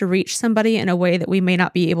want it to reach somebody in a way that we may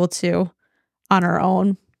not be able to on our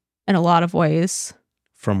own in a lot of ways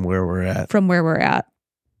From where we're at. from where we're at.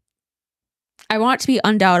 I want it to be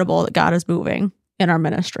undoubtable that God is moving in our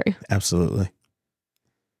ministry. Absolutely.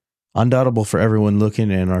 Undoubtable for everyone looking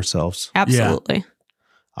in ourselves. Absolutely.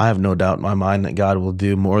 I have no doubt in my mind that God will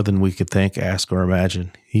do more than we could think, ask, or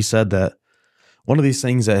imagine. He said that. One of these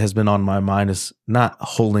things that has been on my mind is not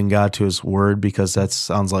holding God to his word, because that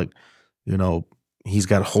sounds like, he's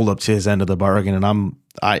got to hold up to his end of the bargain. And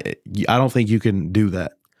I don't think you can do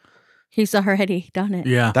that. He's already done it.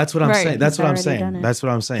 Yeah. That's what I'm Right, saying. That's he's what I'm already done saying. it. That's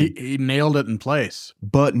what I'm saying. He nailed it in place.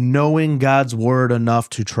 But knowing God's word enough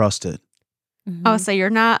to trust it. Mhm. Oh, so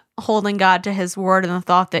you're not holding God to his word in the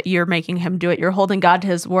thought that you're making him do it. You're holding God to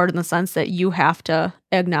his word in the sense that you have to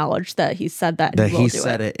acknowledge that he said that. That he will he do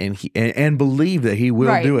said it and believe that he will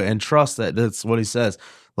Right. do it and trust that that's what he says.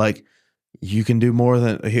 Like, you can do more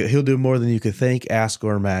than he'll do more than you could think, ask,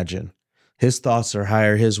 or imagine. His thoughts are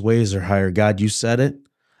higher. His ways are higher. God, you said it.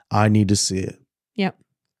 I need to see it. Yep.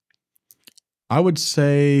 I would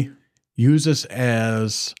say use this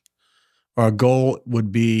as our goal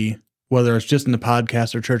would be, whether it's just in the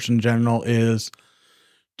podcast or church in general, is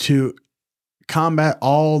to combat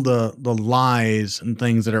all the lies and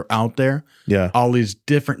things that are out there, Yeah. all these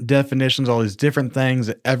different definitions, all these different things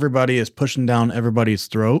that everybody is pushing down everybody's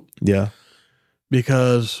throat. Yeah.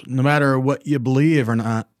 Because no matter what you believe or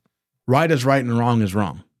not, right is right and wrong is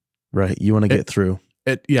wrong. Right. You want to get through.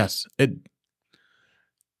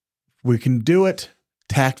 We can do it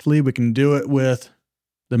tactfully. We can do it with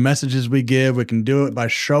the messages we give. We can do it by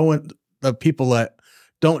showing the people that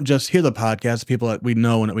don't just hear the podcast, the people that we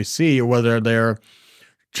know and that we see, or whether they're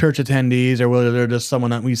church attendees or whether they're just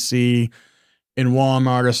someone that we see in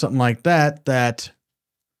Walmart or something like that, that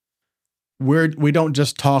we don't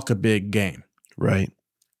just talk a big game. Right.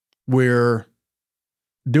 We're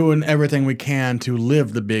doing everything we can to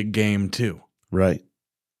live the big game too. Right.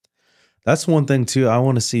 That's one thing too. I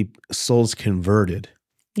want to see souls converted.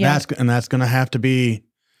 Yeah. That's going to have to be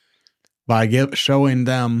by showing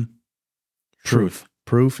them truth.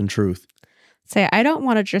 Proof and truth. Say, I don't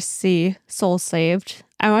want to just see souls saved.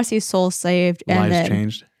 I want to see souls saved and Lives then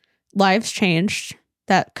changed. lives changed.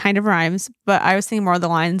 That kind of rhymes, but I was thinking more of the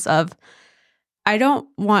lines of, I don't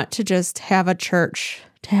want to just have a church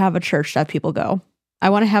that people go. I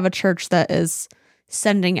want to have a church that is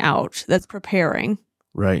sending out, that's preparing.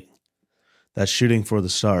 Right. That's shooting for the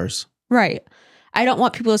stars. Right. I don't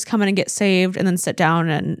want people to just come in and get saved and then sit down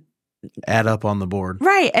and Add up on the board.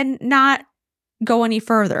 right and not go any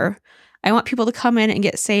further. I want people to come in and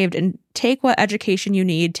get saved and take what education you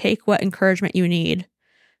need, take what encouragement you need,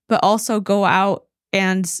 but also go out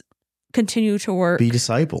and continue to work. Be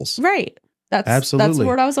disciples. Right. That's the Absolutely.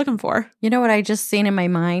 word I was looking for. You know what I just seen in my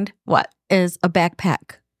mind? What? Is a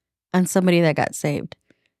backpack on somebody that got saved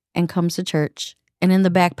and comes to church. And in the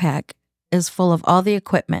backpack is full of all the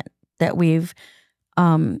equipment that we've,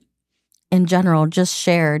 in general, just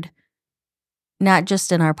shared, not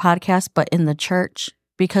just in our podcast, but in the church,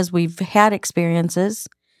 because we've had experiences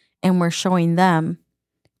and we're showing them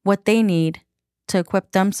what they need to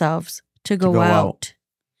equip themselves to go out.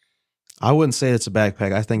 I wouldn't say it's a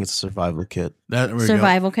backpack. I think it's a survival kit. There we go.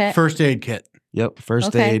 Survival kit. First aid kit. Yep. First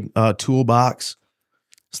Okay. aid, toolbox,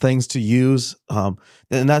 things to use. And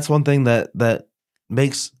that's one thing that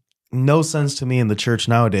makes no sense to me in the church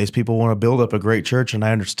nowadays. People want to build up a great church, and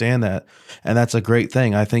I understand that. And that's a great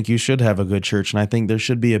thing. I think you should have a good church, and I think there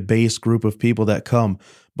should be a base group of people that come.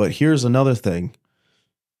 But here's another thing.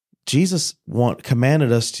 Jesus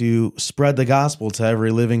commanded us to spread the gospel to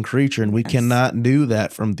every living creature, and we Yes. cannot do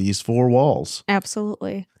that from these four walls.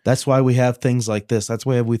 Absolutely. That's why we have things like this. That's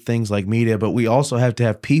why we have things like media, but we also have to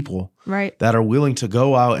have people Right. that are willing to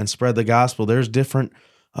go out and spread the gospel. There's different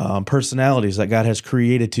personalities that God has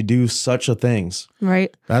created to do such a things.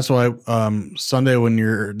 Right. That's why Sunday when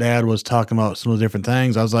your dad was talking about some of the different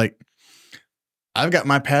things, I was like, I've got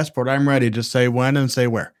my passport. I'm ready. Just say when and say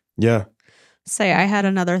where. Yeah. Say, I had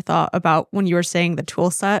another thought about when you were saying the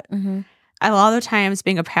tool set. Mm-hmm. A lot of the times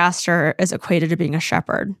being a pastor is equated to being a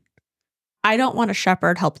shepherd. I don't want to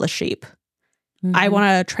shepherd helpless sheep. Mm-hmm. I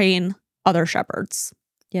want to train other shepherds.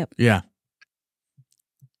 Yeah.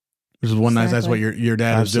 Which is one nice. That's what Exactly. your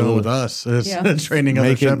dad is doing with Absolutely. us is Yeah. training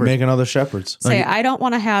other shepherds. Making other shepherds. Say, I don't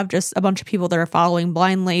want to have just a bunch of people that are following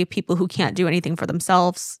blindly, people who can't do anything for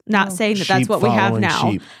themselves. Not No. saying that that's Sheep what we have following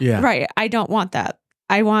now. sheep. Yeah. Right. I don't want that.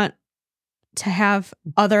 I want to have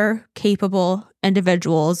other capable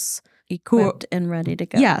individuals. Equipped and ready to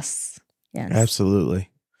go. Yes. Yes. Absolutely.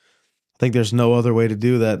 I think there's no other way to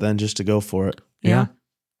do that than just to go for it. Yeah.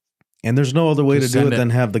 And there's no other way Just to do send it it. than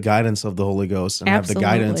have the guidance of the Holy Ghost and have the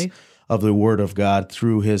guidance Absolutely. of the Word of God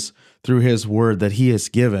through his word that he has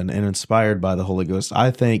given and inspired by the Holy Ghost.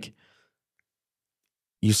 I think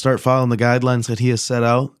you start following the guidelines that he has set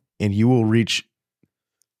out, and you will reach,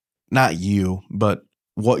 not you, but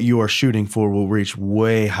what you are shooting for will reach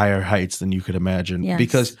way higher heights than you could imagine. Yes.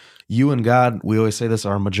 Because you and God, we always say this,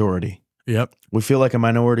 are a majority. Yep. We feel like a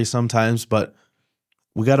minority sometimes, but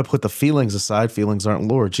we got to put the feelings aside. Feelings aren't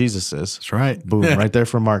Lord. Jesus is. That's right. Boom, right there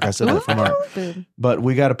for Mark. I said that for Mark. Boom. But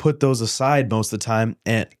we got to put those aside most of the time,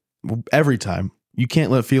 and every time. You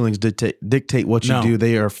can't let feelings dictate what you No. do.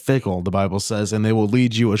 They are fickle, the Bible says, and they will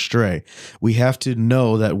lead you astray. We have to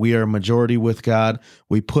know that we are a majority with God.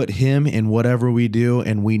 We put him in whatever we do,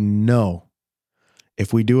 and we know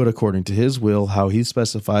if we do it according to his will, how he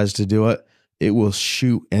specifies to do it, it will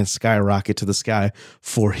shoot and skyrocket to the sky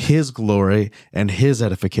for his glory and his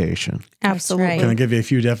edification. Absolutely. right. Can I give you a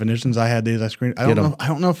few definitions? I had these. I Get 'em.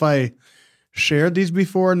 don't know if I shared these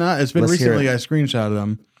before or not. It's been Let's hear recently. it. I screenshotted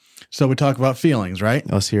them. So we talk about feelings, right?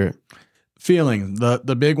 Let's hear it. Feeling.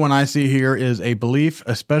 The big one I see here is a belief,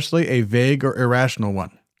 especially a vague or irrational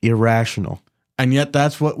one. Irrational. And yet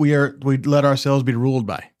that's what we let ourselves be ruled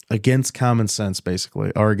by. Against common sense,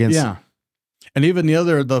 basically, or against. Yeah. And even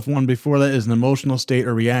the one before that is an emotional state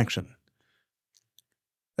or reaction.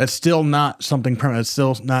 That's still not something permanent. It's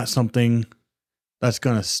still not something that's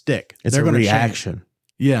going to stick. It's They're a gonna change. reaction.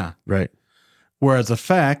 Yeah. Right. Whereas a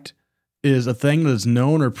fact is a thing that is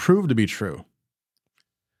known or proved to be true.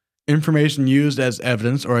 Information used as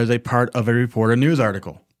evidence or as a part of a report or news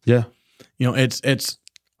article. Yeah. You know, it's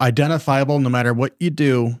identifiable no matter what you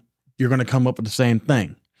do, you're going to come up with the same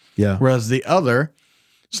thing. Yeah. Whereas the other,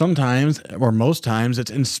 sometimes or most times,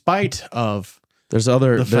 it's in spite of. There's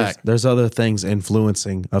other things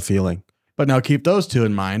influencing a feeling. But now keep those two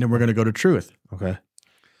in mind, and we're going to go to truth. Okay.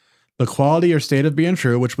 The quality or state of being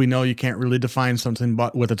true, which we know you can't really define something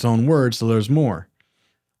but with its own words, so there's more.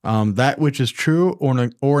 That which is true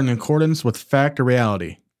or in accordance with fact or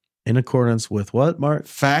reality. In accordance with what, Mark?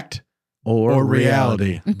 Fact Or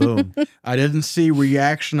reality. Boom. I didn't see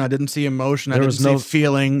reaction. I didn't see emotion. I There didn't was no- see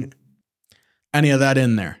feeling. Any of that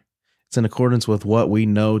in there. It's in accordance with what we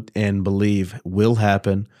know and believe will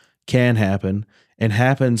happen, can happen, and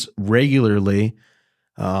happens regularly.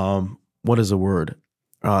 What is the word?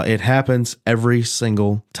 It happens every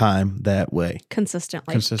single time that way.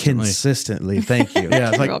 Consistently. Consistently. Thank you. Yeah,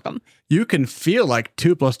 it's You're like welcome. you can feel like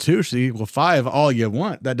 2 + 2 should equal 5 all you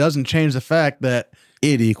want. That doesn't change the fact that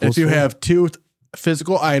It equals if you 4. have 2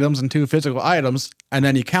 physical items and 2 physical items, and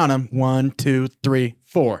then you count them 1, 2, 3,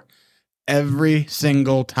 4 every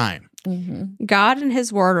single time. Mm-hmm. God and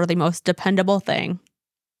his word are the most dependable thing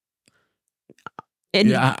in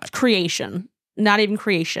Yeah. creation. Not even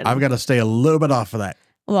creation. I've got to stay a little bit off of that.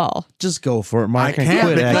 well, Just go for it, Mark. I and can't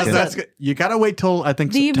quit because acting. that's you got to wait till I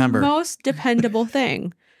think the September. most dependable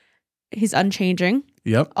thing. He's unchanging,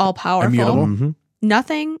 Yep. all powerful. Immutable. Mhm.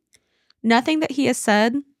 Nothing that he has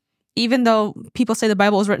said, even though people say the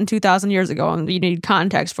Bible was written 2,000 years ago and you need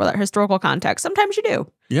context for that, historical context. Sometimes you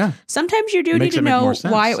do. Yeah. Sometimes you do need Makes to it make know more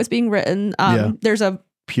sense. why it was being written. Yeah. There's a,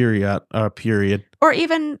 Period. or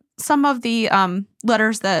even some of the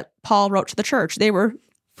letters that Paul wrote to the church, they were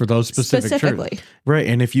For those specifically. specifically. Right.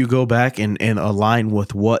 And if you go back and align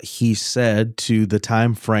with what he said to the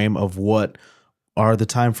time frame of what are the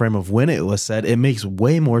time frame of when it was said, it makes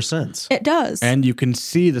way more sense. It does. And you can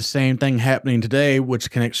see the same thing happening today, which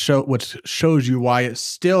shows you why it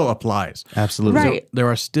still applies. Absolutely. Right. There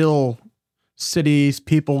are still cities,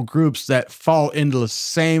 people, groups that fall into the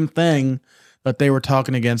same thing that they were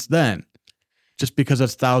talking against then. Just because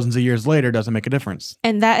it's thousands of years later doesn't make a difference.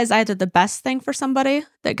 And that is either the best thing for somebody,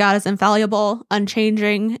 that God is infallible,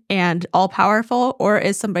 unchanging, and all powerful, or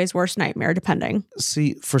is somebody's worst nightmare, depending.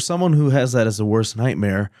 See, for someone who has that as a worst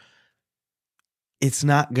nightmare, it's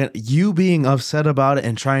not gonna. You being upset about it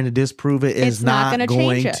and trying to disprove it is It's not not gonna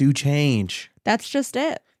going change it. to change. That's just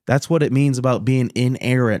it. That's what it means about being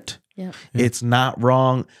inerrant. Yep. Yeah. It's not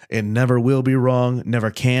wrong. It never will be wrong. Never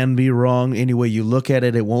can be wrong. Any way you look at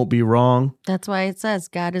it, it won't be wrong. That's why it says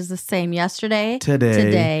God is the same yesterday,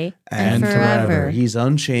 Today, and forever. He's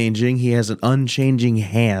unchanging. He has an unchanging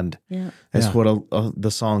hand. Yeah. That's Yeah. what the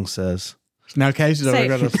song says. Now Casey's Say,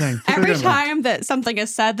 over got a thing. Every time that something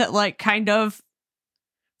is said that like kind of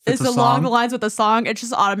Fits is the along song. the lines with the song, it's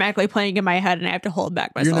just automatically playing in my head and I have to hold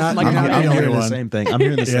back myself. You're not- I'm like, you're I'm not not the I'm only hearing the one. same thing. I'm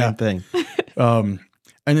hearing the Yeah. same thing.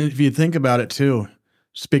 And if you think about it too,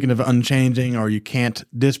 speaking of unchanging or you can't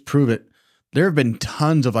disprove it, there have been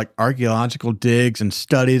tons of like archaeological digs and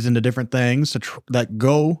studies into different things that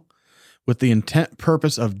go with the intent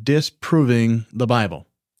purpose of disproving the Bible.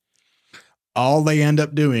 All they end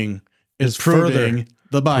up doing is Is further proving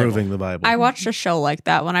the Bible. Proving the Bible. I watched a show like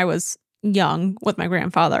that when I was young with my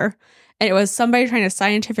grandfather. And it was somebody trying to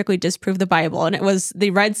scientifically disprove the Bible. And it was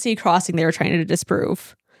the Red Sea crossing they were trying to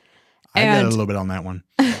disprove. I did a And little bit on that one.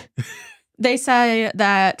 They say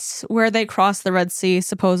that where they cross the Red Sea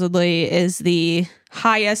supposedly is the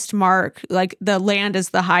highest mark. Like the land is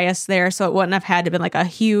the highest there, so it wouldn't have had to been like a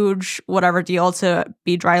huge whatever deal to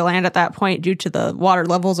be dry land at that point due to the water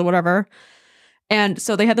levels or whatever. And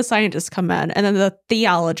so they had the scientists come in, and then the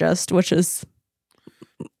theologist, which is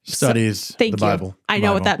Studies thank the you. Bible. I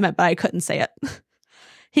know what that meant, but I couldn't say it.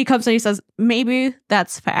 He comes and he says, maybe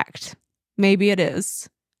that's fact. Maybe it is.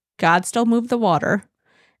 God still moved the water.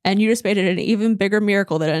 And you just made it an even bigger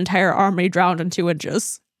miracle that an entire army drowned in 2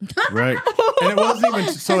 inches. Right. And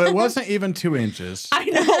it wasn't even 2 inches. I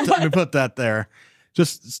know. Let me put that there.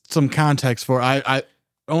 Just some context for I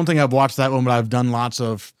don't think I've watched that one, but I've done lots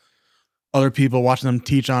of other people watching them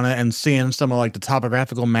teach on it and seeing some of like the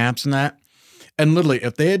topographical maps and that. And literally,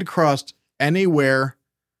 if they had crossed anywhere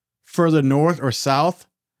further north or south,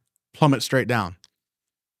 plummet straight down.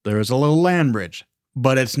 There is a little land bridge,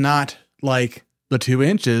 but it's not like the 2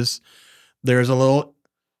 inches. There's a little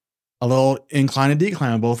incline and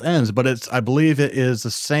decline on both ends, but I believe it is the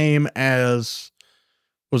same as,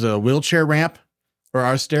 was it a wheelchair ramp or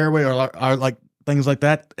our stairway or our like things like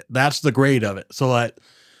that? That's the grade of it. So that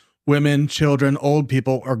women, children, old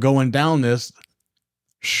people are going down this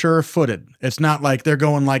sure-footed. It's not like they're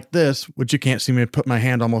going like this, which you can't see me put my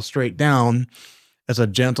hand almost straight down. It's a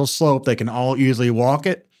gentle slope. They can all easily walk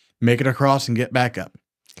it, make it across, and get back up.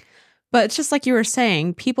 But it's just like you were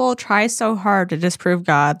saying, people try so hard to disprove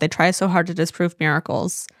God. They try so hard to disprove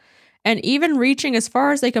miracles. And even reaching as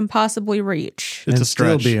far as they can possibly reach. It's and a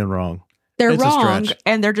still stretch. being wrong. They're It's a wrong, stretch.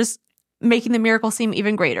 and they're just making the miracle seem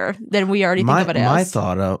even greater than we already think of it as.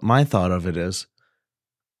 My thought of it is,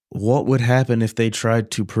 what would happen if they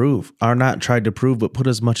tried to prove, or not tried to prove, but put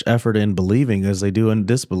as much effort in believing as they do in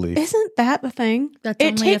disbelief? Isn't that the thing? That's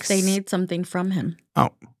It only takes- if they need something from him. Oh,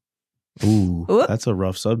 Ooh, Oop. that's a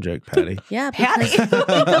rough subject, Patty. Yeah, Patty. because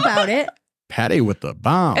think about it. Patty with the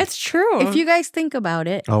bomb. It's true. If you guys think about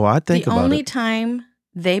it, Oh, I think the about only it. time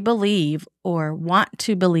they believe or want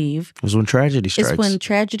to believe It was when tragedy strikes. is when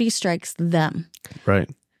tragedy strikes them. Right.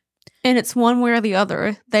 And it's one way or the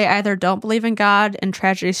other. They either don't believe in God and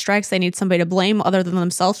tragedy strikes, they need somebody to blame other than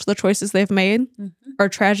themselves for the choices they've made, or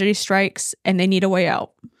tragedy strikes and they need a way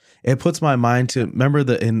out. It puts my mind to, remember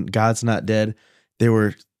that in God's Not Dead, they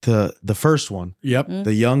were the first one. Yep.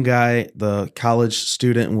 The young guy, the college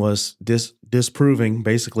student, was disproving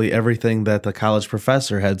basically everything that the college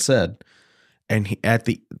professor had said. And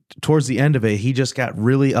towards the end of it, he just got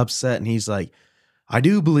really upset and he's like, I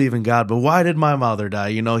do believe in God, but why did my mother die?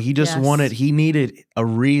 You know, he just Yes. he needed a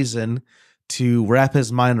reason to wrap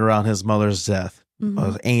his mind around his mother's death.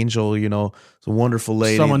 Mhm. An angel, you know, it's a wonderful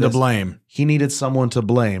lady. Someone to This- blame. He needed someone to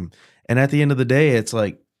blame. And at the end of the day, it's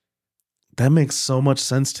like, that makes so much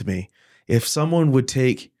sense to me. If someone would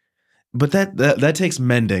take, but that takes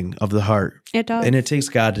mending of the heart. It does. And it takes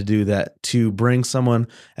God to do that, to bring someone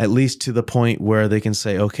at least to the point where they can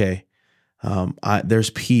say, okay, there's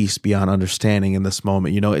peace beyond understanding in this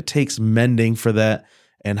moment. You know, it takes mending for that.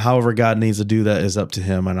 And however God needs to do that is up to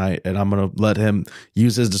him. And I'm going to let him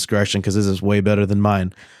use his discretion because this is way better than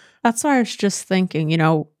mine. That's why I was just thinking, you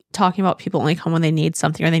know, talking about people only come when they need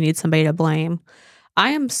something or they need somebody to blame. I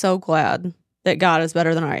am so glad that God is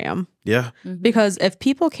better than I am. Yeah. Because if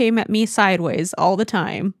people came at me sideways all the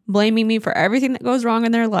time, blaming me for everything that goes wrong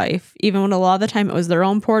in their life, even when a lot of the time it was their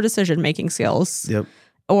own poor decision-making skills, Yep.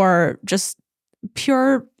 or just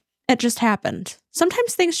pure, it just happened.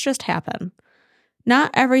 Sometimes things just happen.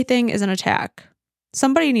 Not everything is an attack.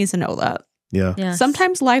 Somebody needs to know that. Yeah. Yes.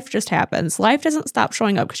 Sometimes life just happens. Life doesn't stop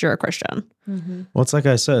showing up because you're a Christian. Mhm. Well, it's like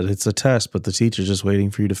I said, it's a test, but the teacher's just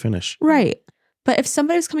waiting for you to finish. Right. But if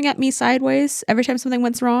somebody was coming at me sideways every time something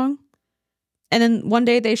went wrong, and then one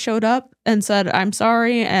day they showed up and said, I'm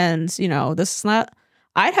sorry, and, you know, this is not,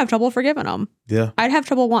 I'd have trouble forgiving them. Yeah, I'd have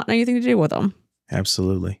trouble wanting anything to do with them.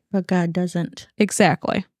 absolutely. But God doesn't.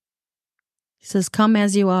 Exactly. He says, come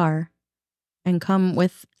as you are and come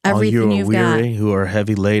with All everything you are you've weary, got. who are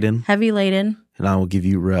heavy laden, Heavy laden. and I will give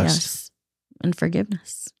you rest. Yes. And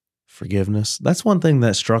forgiveness. Forgiveness. That's one thing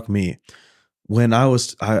that struck me when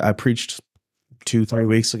I preached 2-3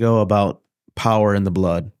 weeks ago about power in the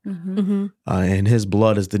blood. Mhm. Mm-hmm. And his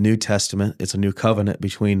blood is the New Testament. It's a new covenant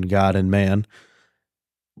between God and man.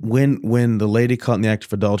 When the lady caught in the act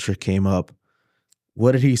of adultery came up,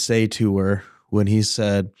 what did he say to her when he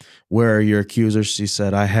said, where are your accusers? She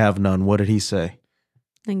said, I have none. What did he say?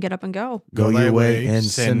 Then get up and go. Go Go thy your way way, and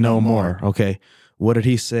sin no more. Okay. What did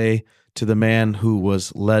he say to the man who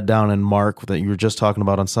was let down in Mark that you were just talking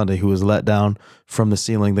about on Sunday, who was let down from the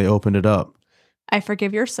ceiling? They opened it up. I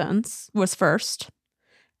forgive your sins was first,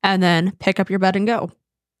 and then pick up your bed and go.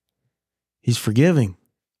 He's forgiving.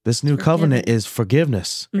 This new covenant is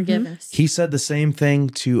forgiveness. Forgiveness. He said the same thing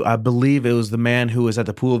to, I believe it was the man who was at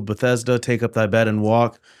the pool of Bethesda, take up thy bed and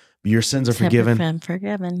walk. Your sins are forgiven.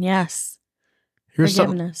 Forgiven. Yes. Here's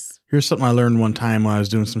Forgiveness. something I learned one time when I was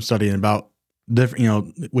doing some studying about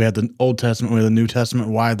different, we had the Old Testament, we had the New Testament,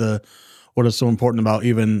 what is so important about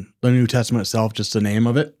even the New Testament itself, just the name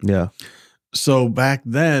of it. Yeah. So back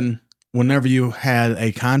then, whenever you had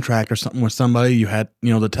a contract or something with somebody, you had,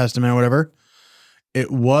 the testament or whatever, it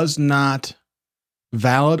was not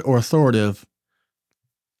valid or authoritative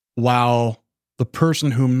while the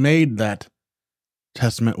person who made that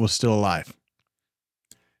testament was still alive.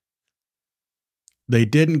 They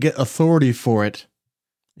didn't get authority for it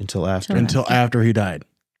Until after. until after he died.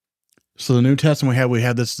 So the New Testament we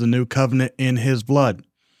had this, the new covenant in his blood,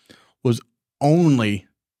 was only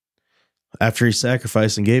After he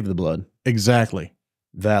sacrificed and gave the blood. exactly.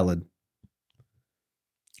 Valid.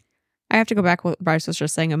 I have to go back what Bryce was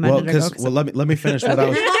just saying a minute ago. Let me finish what I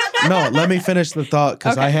was. No, let me finish the thought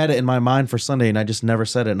because I Okay. had it in my mind for Sunday and I just never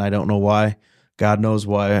said it and I don't know why. God knows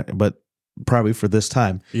why, but probably for this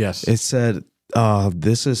time. Yes. It said,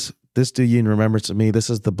 this do ye in remembrance of me. This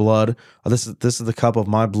is the blood. This is the cup of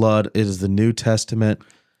my blood. It is the New Testament.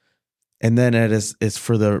 And then it's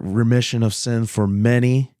for the remission of sin for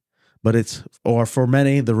many, for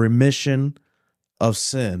many, the remission of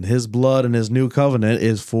sin. His blood and his new covenant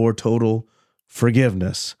is for total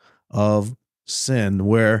forgiveness of sin,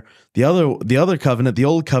 where the other covenant, the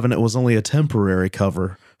old covenant, was only a temporary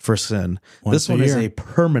cover for sin. Once This one a is year. a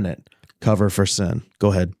permanent cover for sin.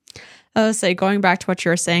 Go ahead. I was say, going back to what you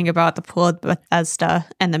were saying about the pool of Bethesda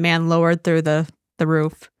and the man lowered through the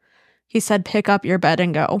roof, he said, pick up your bed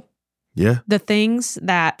and go. Yeah. The things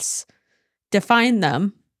that define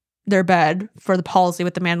them, their bed for the palsy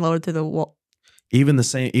with the man lowered through the wall. Even the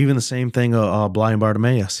same thing. Blind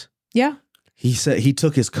Bartimaeus. Yeah. He said he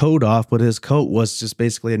took his coat off, but his coat was just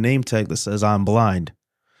basically a name tag that says "I'm blind."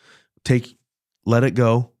 Let it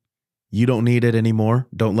go. You don't need it anymore.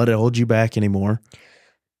 Don't let it hold you back anymore.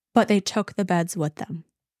 But they took the beds with them.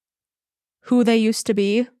 Who they used to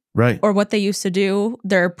be Right. or what they used to do,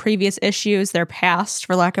 their previous issues, their past,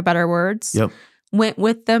 for lack of better words, Yep. went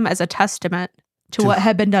with them as a testament to what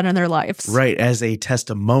had been done in their lives. Right. As a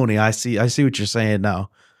testimony. I see what you're saying now.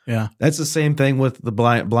 Yeah. That's the same thing with the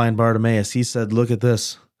blind Bartimaeus. He said, "Look at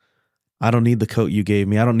this. I don't need the coat you gave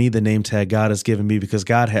me. I don't need the name tag God has given me because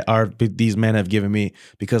these men have given me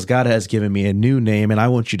because God has given me a new name, and I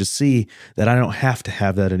want you to see that I don't have to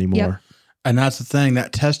have that anymore." Yep. And that's the thing,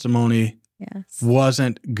 that testimony Yes.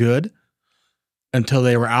 wasn't good until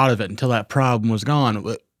they were out of it, until that problem was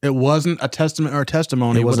gone. It wasn't a testament or a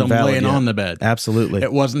testimony. It It wasn't wasn't valid laying yet. on the bed. Absolutely.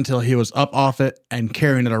 It wasn't until he was up off it and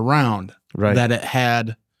carrying it around Right. that it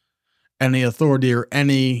had any authority or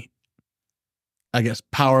any, I guess,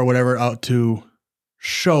 power or whatever out to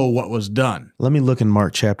show what was done. Let me look in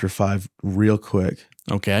Mark chapter 5 real quick.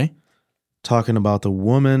 Okay. Talking about the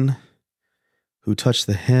woman who touched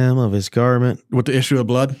the hem of his garment. With the issue of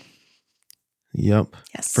blood Yep.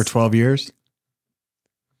 Yes. for 12 years.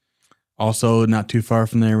 Also, not too far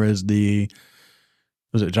from there is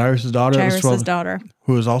was it Jairus' daughter? That was Jairus' 12 daughter.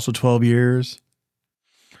 who was also 12 years.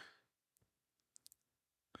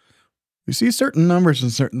 We see certain numbers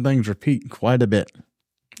and certain things repeat quite a bit,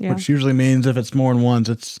 Yeah. which usually means if it's more than once,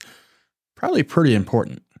 it's probably pretty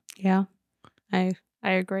important. Yeah. I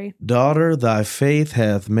agree. Daughter, thy faith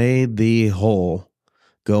hath made thee whole.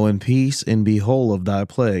 Go in peace and be whole of thy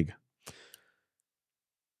plague.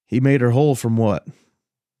 He made her whole from what?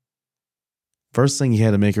 First thing he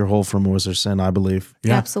had to make her whole from was her sin, I believe,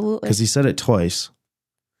 Yeah. Absolutely. because he said it twice.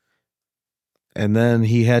 And then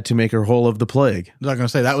he had to make her whole of the plague. I was not going to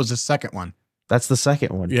say that was the second one. That's the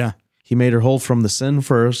second one. Yeah. He made her whole from the sin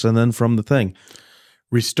first and then from the thing.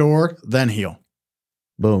 Restore, then heal.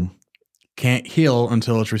 Boom. Can't heal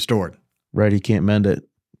until it's restored. Right. He can't mend it.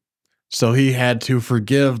 So he had to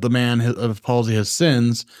forgive the man of palsy his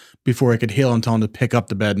sins before he could heal and tell him to pick up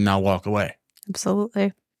the bed and now walk away.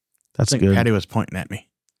 Absolutely. That's I think good. Patty was pointing at me.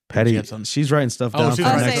 Patty, She had something. she's writing stuff Oh, down she's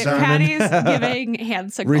for I writing was next saying, sermon. Patty's giving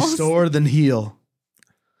hand signals. Restore, then heal.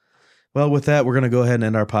 Well, with that, we're going to go ahead and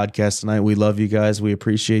end our podcast tonight. We love you guys. We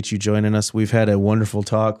appreciate you joining us. We've had a wonderful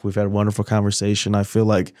talk. We've had a wonderful conversation. I feel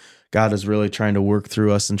like God is really trying to work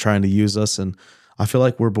through us and trying to use us. And I feel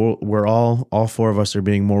like we're all four of us are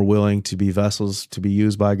being more willing to be vessels to be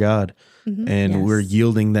used by God. Mhm. And Yes. we're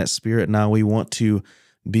yielding that spirit now. We want to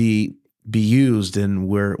be be used, and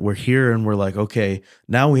we're here, and we're like, okay,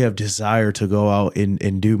 now we have desire to go out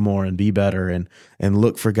and do more and be better and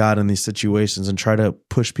look for God in these situations and try to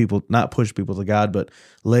not push people to God, but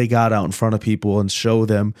lay God out in front of people and show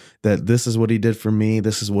them that this is what he did for me.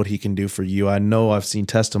 This is what he can do for you. I know I've seen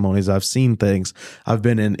testimonies. I've seen things. I've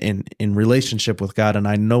been in relationship with God, and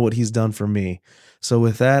I know what he's done for me. So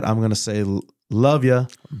with that, I'm going to say, love ya.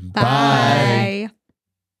 Bye.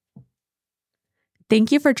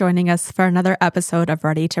 Thank you for joining us for another episode of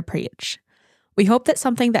Ready to Preach. We hope that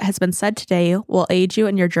something that has been said today will aid you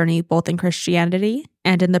in your journey both in Christianity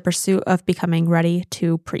and in the pursuit of becoming ready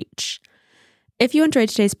to preach. If you enjoyed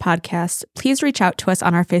today's podcast, please reach out to us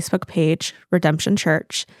on our Facebook page, Redemption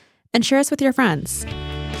Church, and share us with your friends.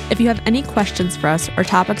 If you have any questions for us or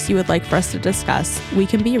topics you would like for us to discuss, we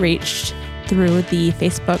can be reached through the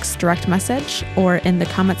Facebook's direct message or in the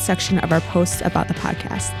comments section of our posts about the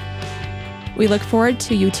podcast. We look forward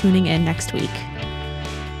to you tuning in next week.